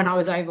 And when I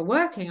was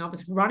overworking, I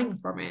was running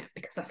from it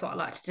because that's what I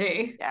like to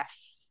do.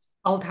 yes,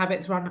 Old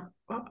habits are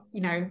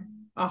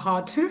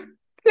hard to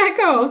let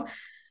go of.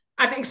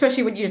 And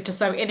especially when you're just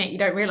so in it, you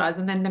don't realize.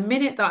 And then the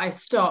minute that I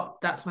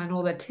stopped, that's when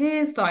all the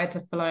tears started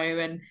to flow.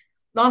 And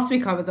last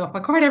week I was off. I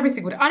cried every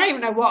single day. I don't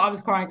even know what I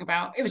was crying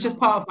about. It was just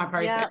oh, part of my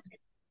process. yeah,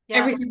 yeah,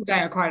 Every single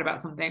day I cried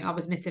about something. I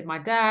was missing my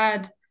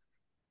dad,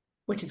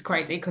 which is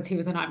crazy because he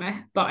was a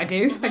nightmare, but I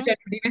do. I hmm,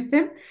 genuinely miss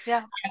him.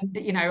 yeah.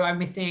 And, I'm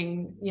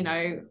missing,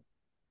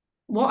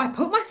 what I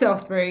put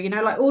myself through,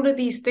 like all of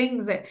these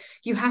things that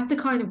you have to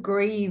kind of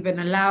grieve and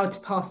allow to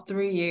pass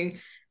through you.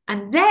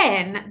 And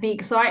then the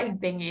exciting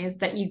thing is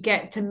that you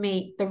get to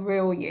meet the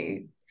real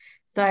you.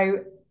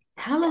 So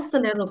tell us a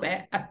Yes. little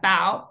bit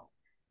about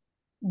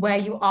where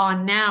you are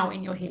now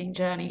in your healing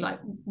journey. Like,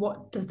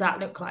 what does that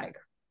look like?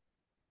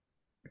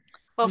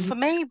 Well, for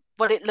me,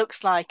 what it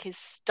looks like is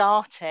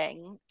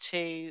starting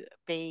to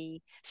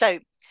be so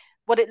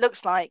what it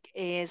looks like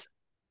is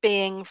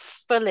being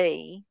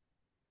fully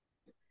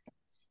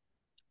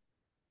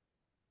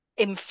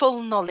in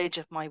full knowledge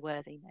of my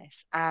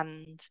worthiness,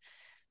 and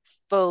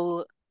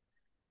full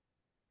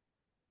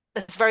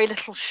there's very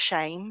little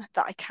shame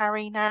that I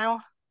carry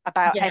now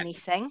about Yeah.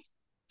 anything.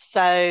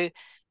 So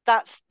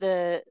that's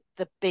the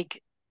big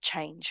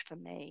change for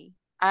me.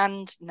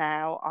 And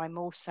now I'm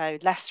also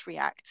less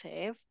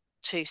reactive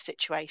to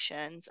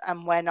situations.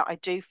 And when I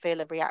do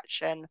feel a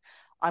reaction,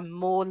 I'm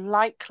more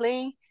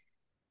likely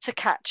to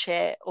catch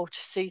it or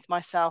to soothe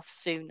myself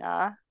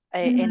sooner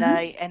in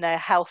Mhm. a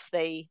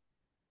healthy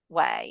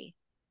way.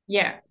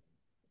 Yeah.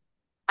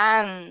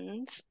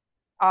 And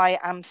I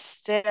am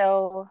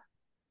still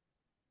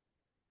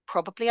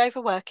probably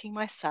overworking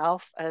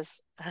myself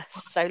as a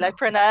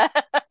solopreneur.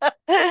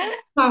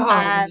 So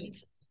hard, isn't And it?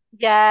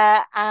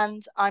 yeah,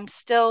 and I'm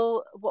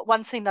still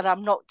one thing that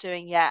I'm not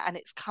doing yet, and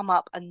it's come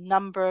up a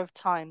number of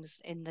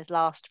times in the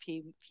last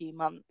few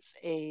months,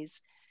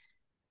 is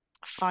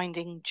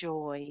finding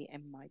joy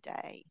in my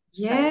day.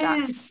 So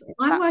Yes.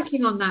 I'm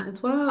working on that's that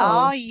as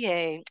well. are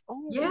you?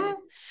 Yeah. Oh,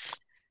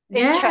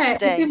 Yeah,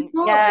 it's interesting.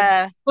 important.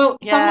 Yeah, Well,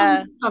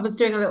 yeah, I was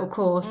doing a little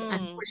course and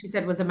mm, what she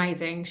said was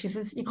amazing. She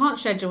says, you can't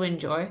schedule in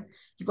joy.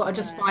 You've got to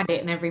just no, find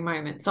it in every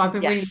moment. So I've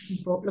been really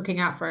yes, looking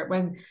out for it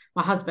when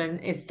my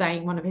husband is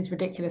saying one of his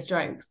ridiculous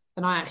jokes.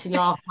 And I actually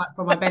laugh like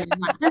from my belly. I'm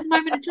like, there's a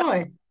moment of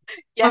joy.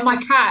 When my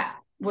yes, cat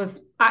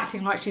was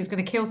acting like she was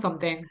going to kill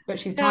something, but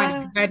she's tiny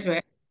yeah, compared to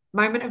it.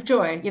 Moment of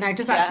joy,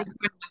 just yeah, actually,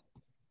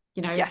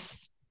 you know,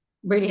 yes.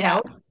 really Yeah,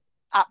 helps.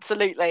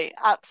 absolutely,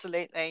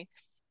 absolutely.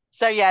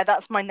 So yeah,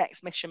 that's my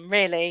next mission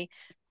really,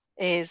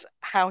 is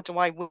how do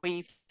I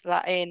weave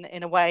that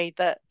in a way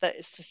that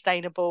is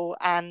sustainable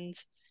and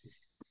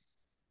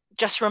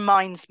just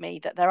reminds me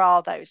that there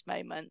are those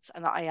moments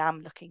and that I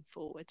am looking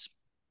forward.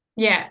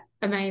 Yeah,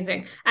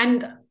 amazing.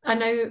 And I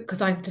know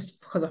because I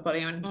follow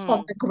you on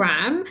Mm. the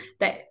gram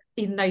that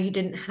even though you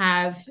didn't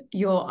have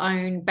your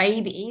own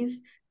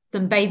babies,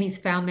 some babies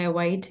found their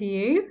way to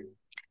you.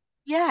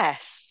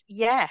 Yes,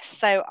 yes.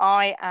 So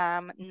I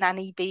am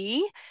Nanny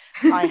B.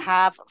 I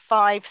have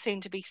five,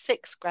 soon to be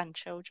six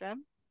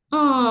grandchildren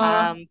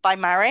Oh, by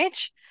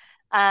marriage,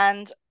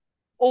 and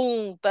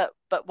all but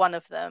one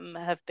of them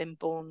have been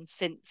born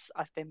since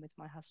I've been with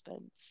my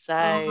husband.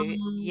 So and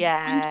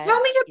yeah,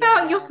 tell me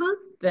about your yeah.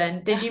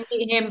 husband. Did you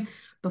meet him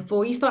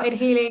before you started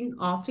healing,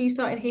 after you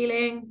started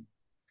healing?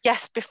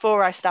 Yes,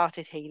 before I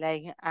started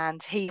healing,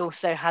 and he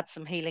also had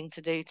some healing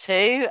to do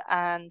too.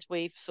 And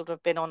we've sort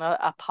of been on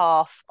a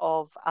path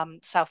of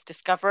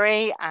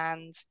self-discovery,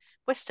 and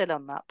we're still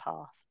on that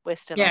path. We're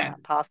still on Yeah.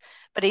 that path.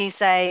 But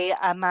he's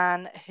a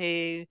man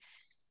who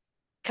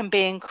can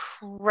be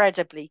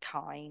incredibly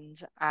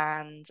kind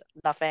and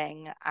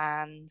loving,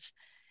 and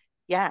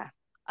yeah,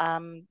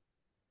 um,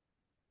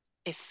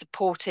 is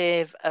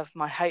supportive of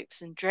my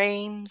hopes and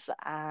dreams.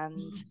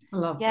 And I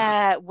love that.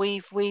 yeah,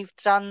 we've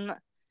done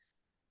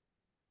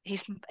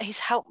he's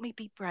helped me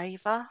be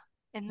braver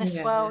in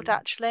this Yeah. world,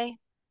 actually.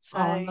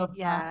 Oh, I So love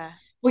that. yeah,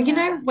 Well, you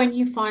know, yeah, when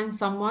you find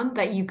someone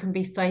that you can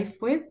be safe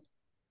with,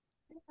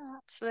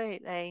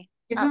 absolutely,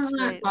 isn't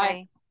that like,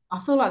 absolutely. I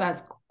feel like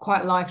that's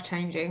quite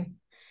life-changing.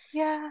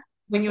 Yeah,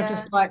 When you're yeah.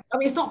 just like, I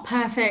mean, it's not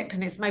perfect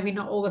and it's maybe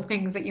not all the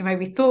things that you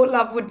maybe thought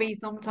love would be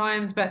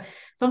sometimes, but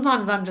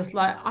sometimes I'm just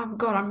like, oh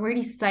God, I'm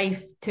really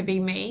safe to be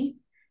me,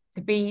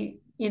 to be,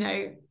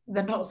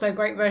 the not so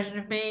great version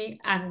of me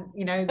and,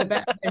 the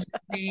better version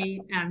of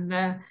me and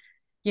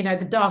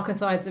the darker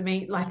sides of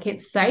me. Like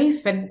it's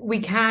safe and we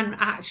can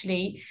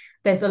actually,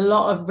 there's a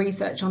lot of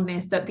research on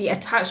this that the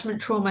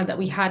attachment trauma that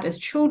we had as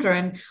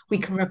children, we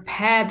can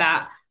repair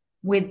that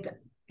with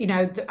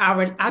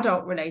our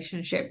adult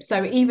relationship.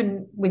 So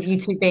even with you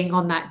two Interesting. being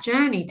on that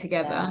journey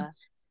together, Yeah.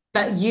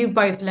 but you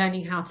both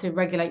learning how to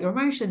regulate your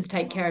emotions,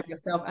 take care of Mm.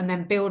 yourself, and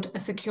then build a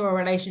secure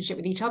relationship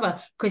with each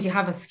other because you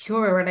have a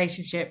secure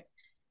relationship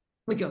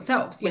with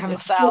yourselves. You With have a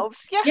secure,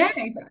 yourselves, yeah,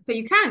 yes. so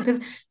you can. Because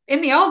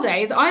in the old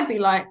days, I'd be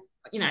like,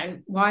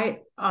 why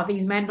are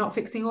these men not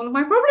fixing all of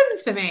my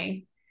problems for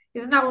me?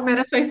 Isn't that what Yeah, men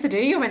are supposed to do?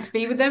 You're meant to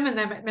be with them, and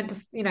they're meant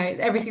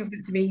to, everything's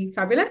meant to be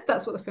fabulous.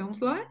 That's what the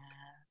film's like.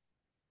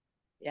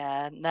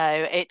 yeah, yeah.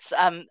 No, it's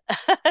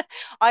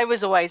I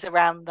was always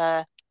around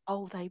the,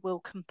 oh, they will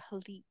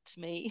complete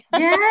me.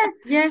 Yeah,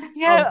 yeah.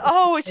 Oh, Yeah,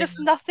 oh, it's just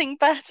nothing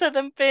better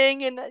than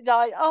being in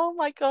like, oh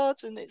my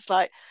God. And it's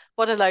like,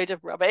 what a load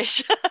of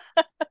rubbish.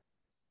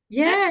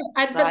 yeah,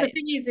 It's and but the like,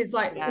 thing is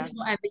like yeah, it's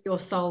whatever your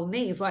soul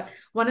needs. Like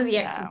one of the yeah.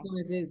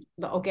 exercises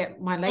that I'll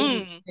get my ladies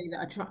Mm, to do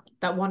that I try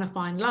that want to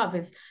find love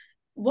is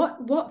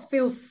what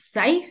feels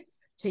safe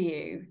to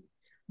you,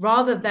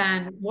 rather yeah.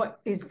 than what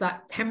is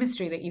that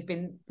chemistry that you've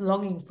been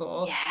longing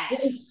for.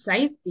 What is Yes.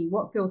 safety?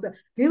 What feels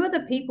who are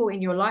the people in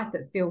your life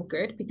that feel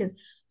good? Because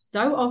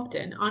so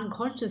often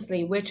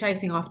unconsciously we're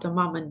chasing after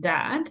mum and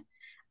dad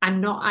and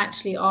not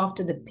actually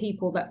after the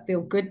people that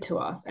feel good to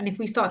us. And if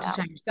we start to Yeah.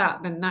 change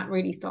that, then that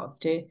really starts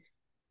to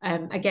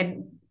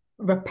again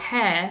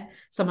repair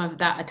some of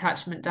that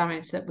attachment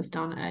damage that was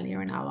done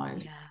earlier in our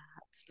lives. Yeah,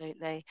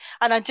 absolutely.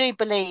 And I do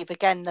believe,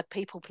 again, the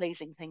people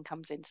pleasing thing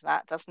comes into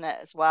that, doesn't it,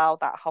 as well?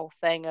 That whole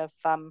thing of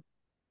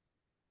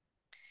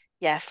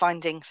yeah,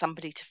 finding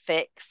somebody to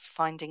fix,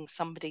 finding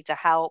somebody to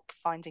help,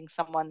 finding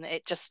someone,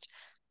 it just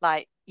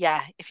like,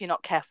 yeah, if you're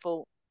not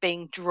careful,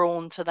 being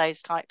drawn to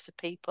those types of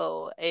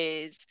people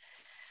is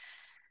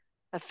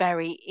a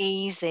very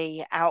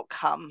easy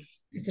outcome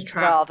It's a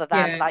trap. rather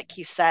than, Yeah. like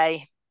you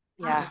say,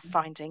 yeah, Totally.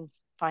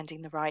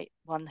 finding the right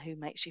one who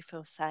makes you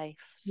feel safe.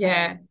 So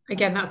Yeah.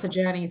 Again, that's a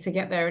journey to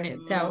get there in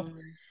itself.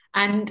 mm,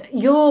 And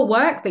your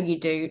work that you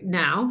do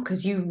now,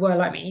 because you were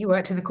like me, you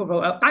worked in the corporate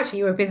world. Actually,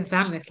 you were a business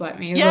analyst like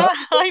me as well.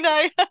 yeah, I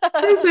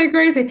That's know. so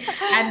crazy.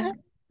 And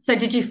so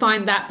did you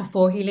find that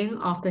before healing,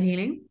 after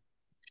healing?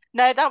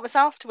 No, that was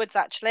afterwards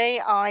actually.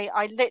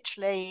 I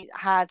literally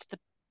had the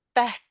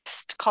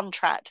best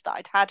contract that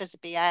I'd had as a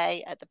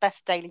BA at the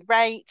best daily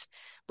rate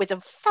with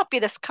a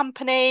fabulous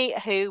company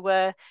who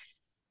were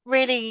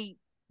really,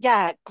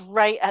 yeah,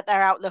 great at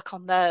their outlook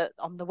on the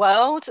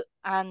world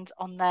and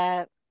on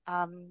their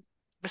um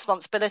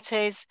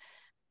responsibilities.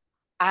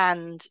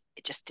 And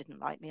it just didn't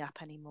light me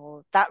up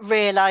anymore. That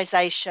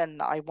realization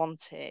that I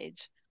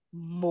wanted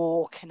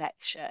more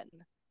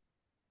connection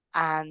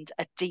and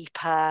a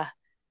deeper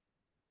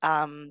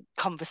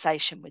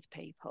conversation with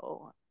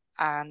people.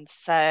 And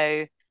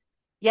so,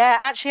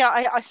 yeah, actually,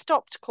 I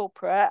stopped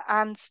corporate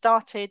and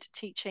started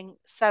teaching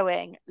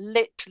sewing.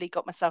 Literally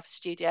got myself a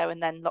studio,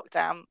 and then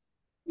lockdown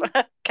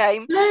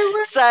came. No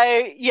way. So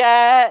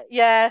yeah,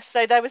 yeah.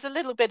 So there was a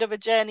little bit of a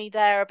journey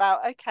there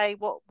about okay,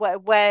 what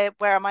where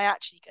am I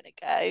actually going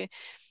to go?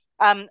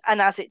 And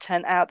as it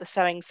turned out, the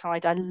sewing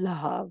side, I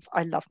love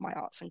my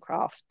arts and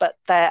crafts, but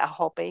they're a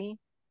hobby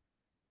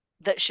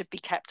that should be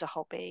kept a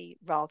hobby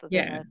rather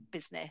than Yeah. a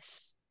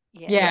business.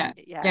 Yeah, Yeah.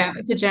 yeah, Yeah.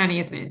 It's a journey,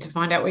 isn't it? To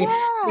find out what you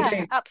yeah,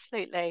 do.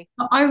 absolutely.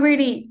 I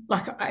really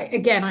like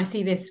again I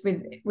see this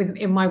with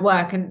in my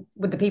work and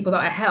with the people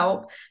that I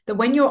help, that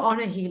when you're on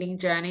a healing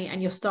journey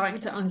and you're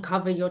starting to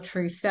uncover your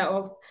true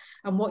self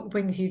and what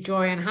brings you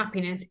joy and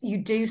happiness,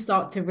 you do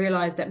start to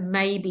realize that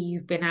maybe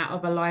you've been out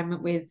of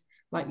alignment with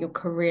like your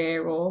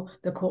career or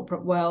the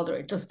corporate world, or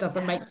it just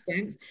doesn't make Yeah.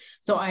 sense.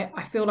 So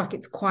I feel like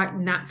it's quite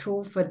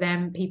natural for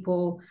them,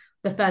 people,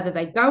 the further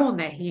they go on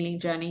their healing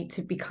journey,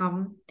 to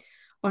become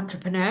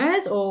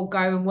entrepreneurs or go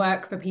and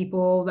work for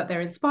people that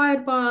they're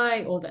inspired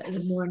by or that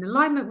is more Yes. in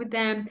alignment with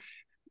them.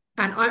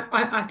 And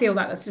I feel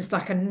that that's just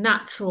like a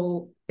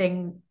natural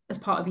thing as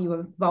part of you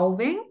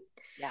evolving.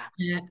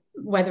 Yeah.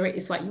 Whether it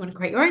is like you want to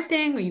create your own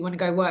thing or you want to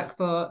go work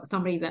for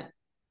somebody that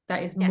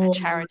is Yeah, a more,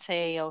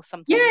 charity or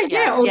something. yeah,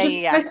 Yeah, yeah, or yeah, just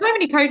yeah, yeah. there's so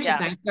many coaches Yeah.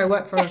 now go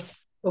work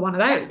Yes. for one of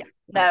Yeah. those,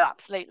 No,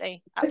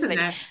 absolutely. isn't Absolutely.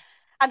 there?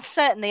 And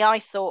certainly I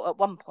thought at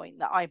one point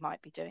that I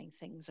might be doing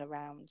things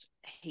around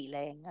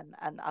healing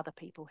and other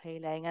people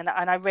healing. And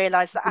I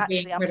realized that Would be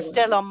actually I'm incredible.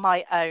 still on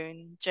my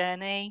own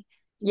journey,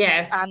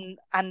 Yes,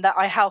 and that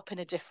I help in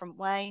a different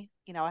way.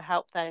 I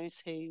help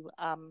those who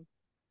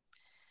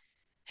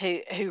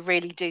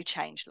really do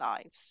change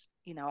lives.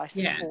 I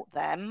yeah, support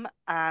them,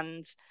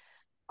 and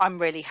I'm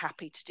really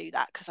happy to do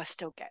that because I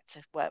still get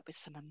to work with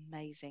some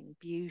amazing,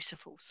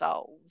 beautiful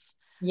souls,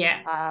 yeah.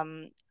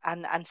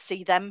 and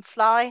see them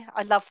fly.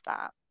 I love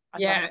that. I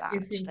love Yeah, that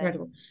it's actually.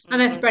 incredible.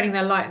 And they're Hmm. spreading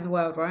their light in the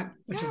world, right?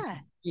 Which is Yeah,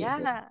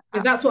 beautiful. yeah,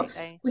 Because that's what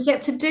absolutely. we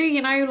get to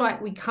do,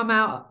 like we come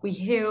out, we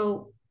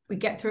heal, we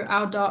get through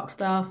our dark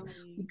stuff,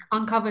 we Mm,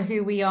 uncover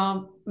who we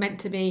are meant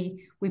to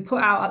be, we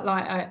put out a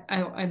light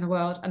out in the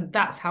world, and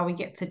that's how we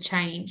get to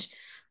change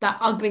that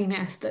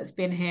ugliness that's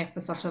been here for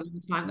such a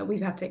long time that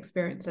we've had to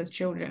experience as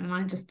children. And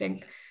I just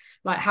think,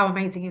 like, how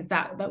amazing is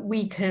that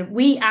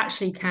we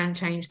actually can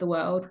change the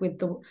world with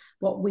the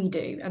what we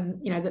do,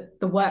 and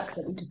the work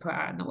that we yes. can put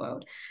out in the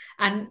world.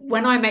 And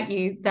when I met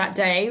you that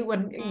day,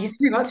 when you Mm.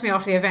 came up to me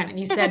after the event and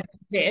you said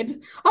you did,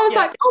 I was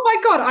Yeah. like, oh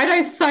my God, I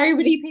know so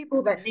many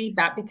people that need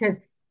that, because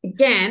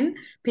again,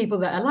 people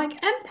that are like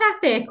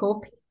empathic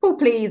or people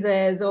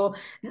pleasers or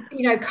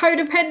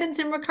codependence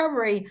in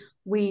recovery,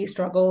 we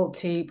struggle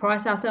to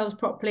price ourselves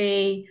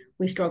properly.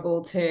 We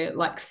struggle to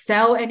like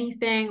sell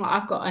anything. Like,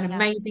 I've got an Yeah.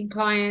 amazing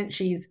client.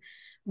 She's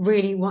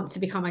really wants to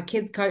become a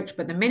kids coach,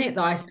 but the minute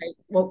that I Mm. say,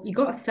 well, you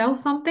got to sell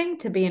something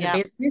to be in a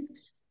Yeah. business,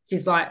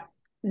 she's like,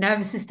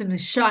 nervous system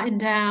is shutting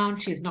down.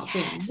 She's not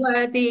feeling Yes.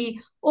 worthy.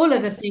 All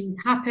of the Yes. things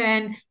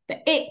happen. The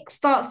ick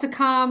starts to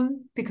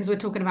come because we're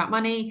talking about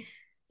money.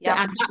 So,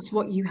 Yeah. and that's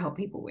what you help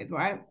people with,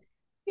 right?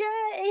 Yeah,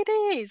 it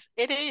is.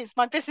 It is.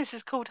 My business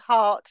is called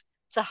Heart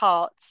to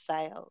Heart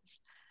Sales.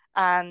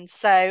 And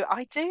so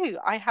I do.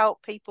 I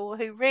help people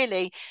who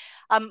really,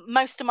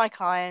 most of my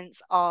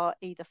clients are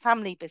either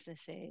family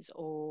businesses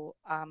or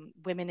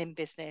women in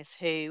business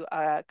who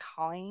are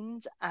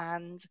kind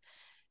and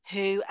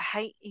who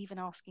hate even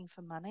asking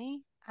for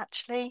money,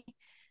 actually.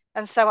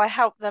 And so I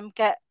help them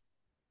get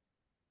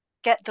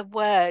the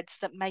words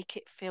that make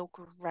it feel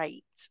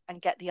great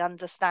and get the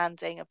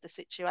understanding of the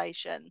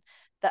situation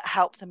that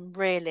help them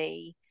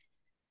really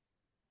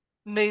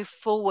move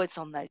forwards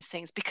on those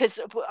things, because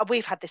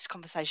we've had this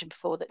conversation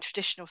before that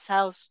traditional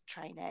sales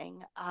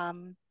training,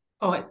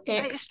 Oh, it's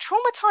ick. it's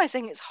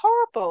traumatizing, it's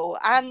horrible,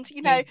 and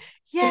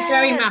It's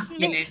very yeah,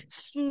 masculine.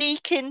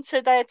 sneak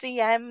into their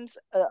DMs,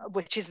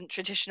 which isn't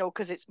traditional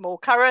because it's more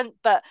current,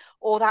 but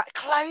or that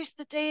close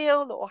the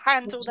deal or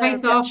handle their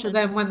Chase after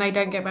them objections. when they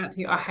don't Oh, get it's back to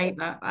you. I hate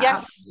awful. that. I Yes.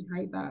 absolutely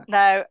hate that.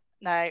 No,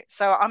 no.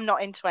 So I'm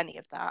not into any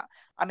of that.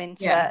 I'm Yeah.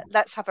 into,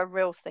 let's have a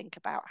real think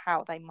about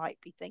how they might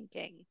be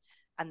thinking,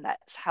 and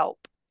let's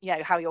help,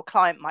 how your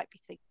client might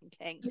be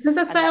thinking, Because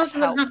the and sales let's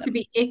doesn't help have to them.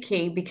 be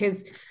icky,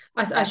 because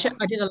Never.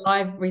 I did a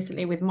live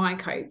recently with my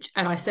coach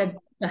and I Mm. said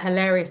the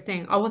hilarious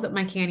thing. I wasn't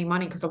making any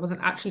money because I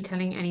wasn't actually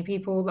telling any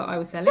people that I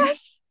was selling.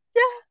 Yes.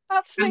 Yeah,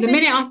 And the absolutely.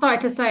 minute I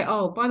started to say,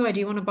 oh, by the way, do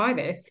you want to buy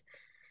this?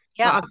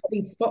 Like, Yep. I've got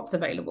these spots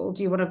available.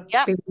 Do you want to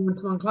Yep. be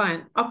one-to-one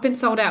client? I've been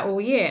sold out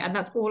all year, and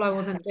that's all I Yeah.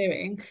 wasn't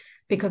doing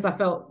because I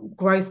felt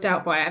grossed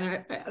out by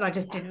it, and I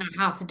just Yeah. didn't know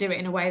how to do it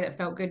in a way that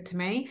felt good to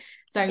me.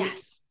 So,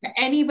 Yes. for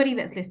anybody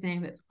that's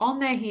listening, that's on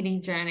their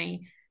healing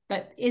journey,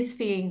 that is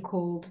feeling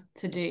called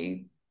to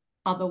do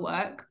other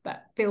work,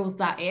 but feels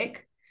that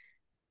ick,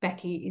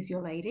 Becky is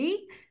your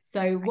lady.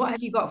 So, Thank what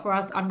have you got for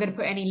us? I'm going to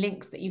put any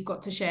links that you've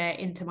got to share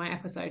into my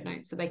episode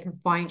notes so they can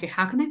find you.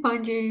 How can they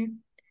find you?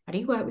 How do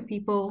you work with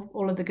people?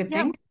 All of the good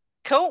Yep. things.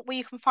 Cool. Well,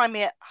 you can find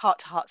me at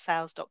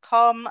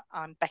hearttoheartsales.com.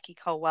 I'm Becky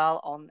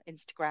Colwell on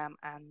Instagram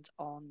and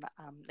on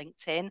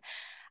LinkedIn.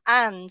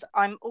 And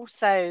I'm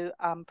also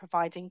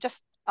providing,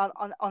 just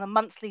on a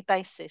monthly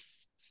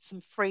basis,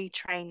 some free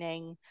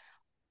training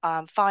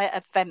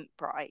via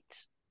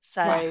Eventbrite.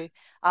 So Right.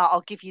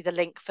 I'll give you the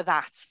link for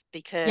that,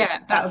 because Yeah,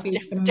 that would that's be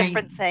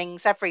different amazing.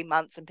 things every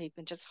month, and people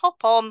can just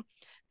hop on.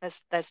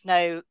 There's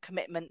no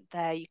commitment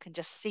there. You can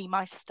just see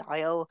my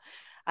style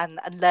and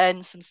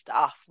learn some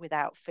stuff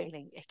without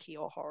feeling icky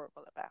or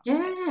horrible about it.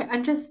 Yeah,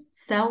 and just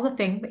sell the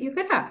thing that you're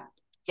good at.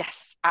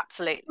 Yes, All you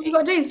absolutely.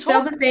 got to do is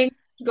sell Talk the thing,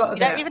 Got to You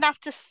get don't it. even have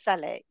to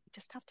sell it. You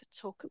just have to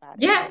talk about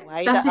it in Yeah, a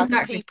way that's that other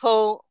exactly.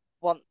 people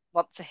want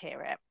to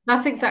hear it.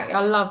 That's Yeah. exactly.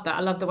 I love that. I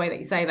love the way that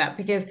you say that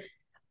because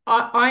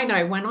I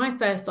know when I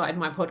first started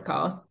my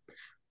podcast,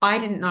 I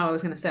didn't know I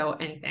was going to sell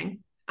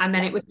anything. And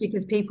then Yeah. it was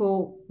because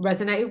people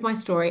resonated with my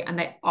story and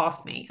they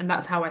asked me. And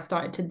that's how I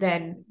started to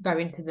then go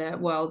into the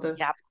world of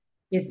Yeah.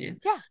 business.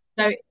 Yeah.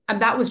 So,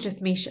 and that was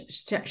just me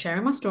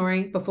sharing my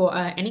story before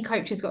any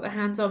coaches got their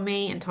hands on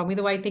me and told me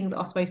the way things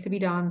are supposed to be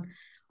done.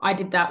 I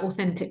did that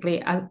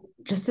authentically as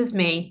just as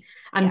me.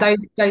 And Yeah.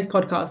 those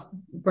podcasts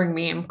bring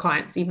me in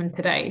clients even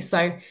today.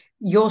 So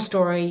your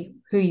story,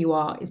 who you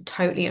are, is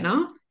totally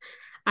enough.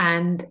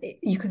 And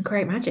you can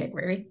create magic,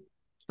 really.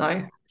 So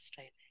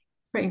Absolutely.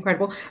 pretty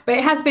incredible. But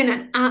it has been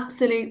an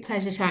absolute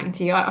pleasure chatting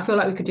to you. I feel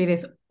like we could do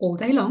this all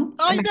day long.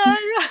 I And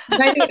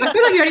maybe I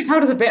feel like you only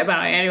told us a bit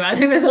about it anyway. I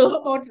think there's a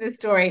lot more to this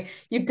story.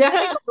 You've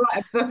definitely know. got to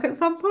write a book at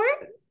some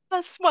point.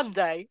 That's one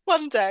day.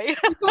 One day.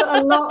 You've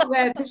got a lot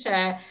there to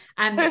share.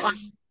 And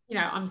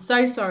I'm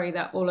so sorry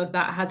that all of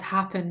that has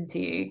happened to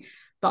you.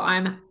 But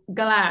I'm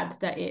glad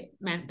that it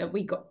meant that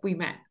we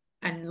met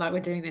and like we're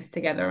doing this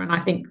together. And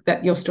I think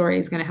that your story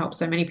is going to help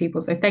so many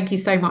people. So thank you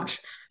so much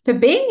for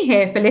being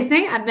here, for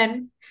listening, and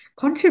then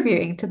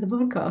contributing to the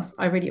podcast.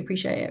 I really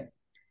appreciate it.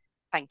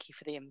 Thank you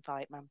for the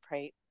invite,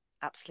 Manpreet.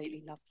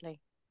 Absolutely lovely.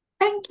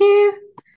 Thank you.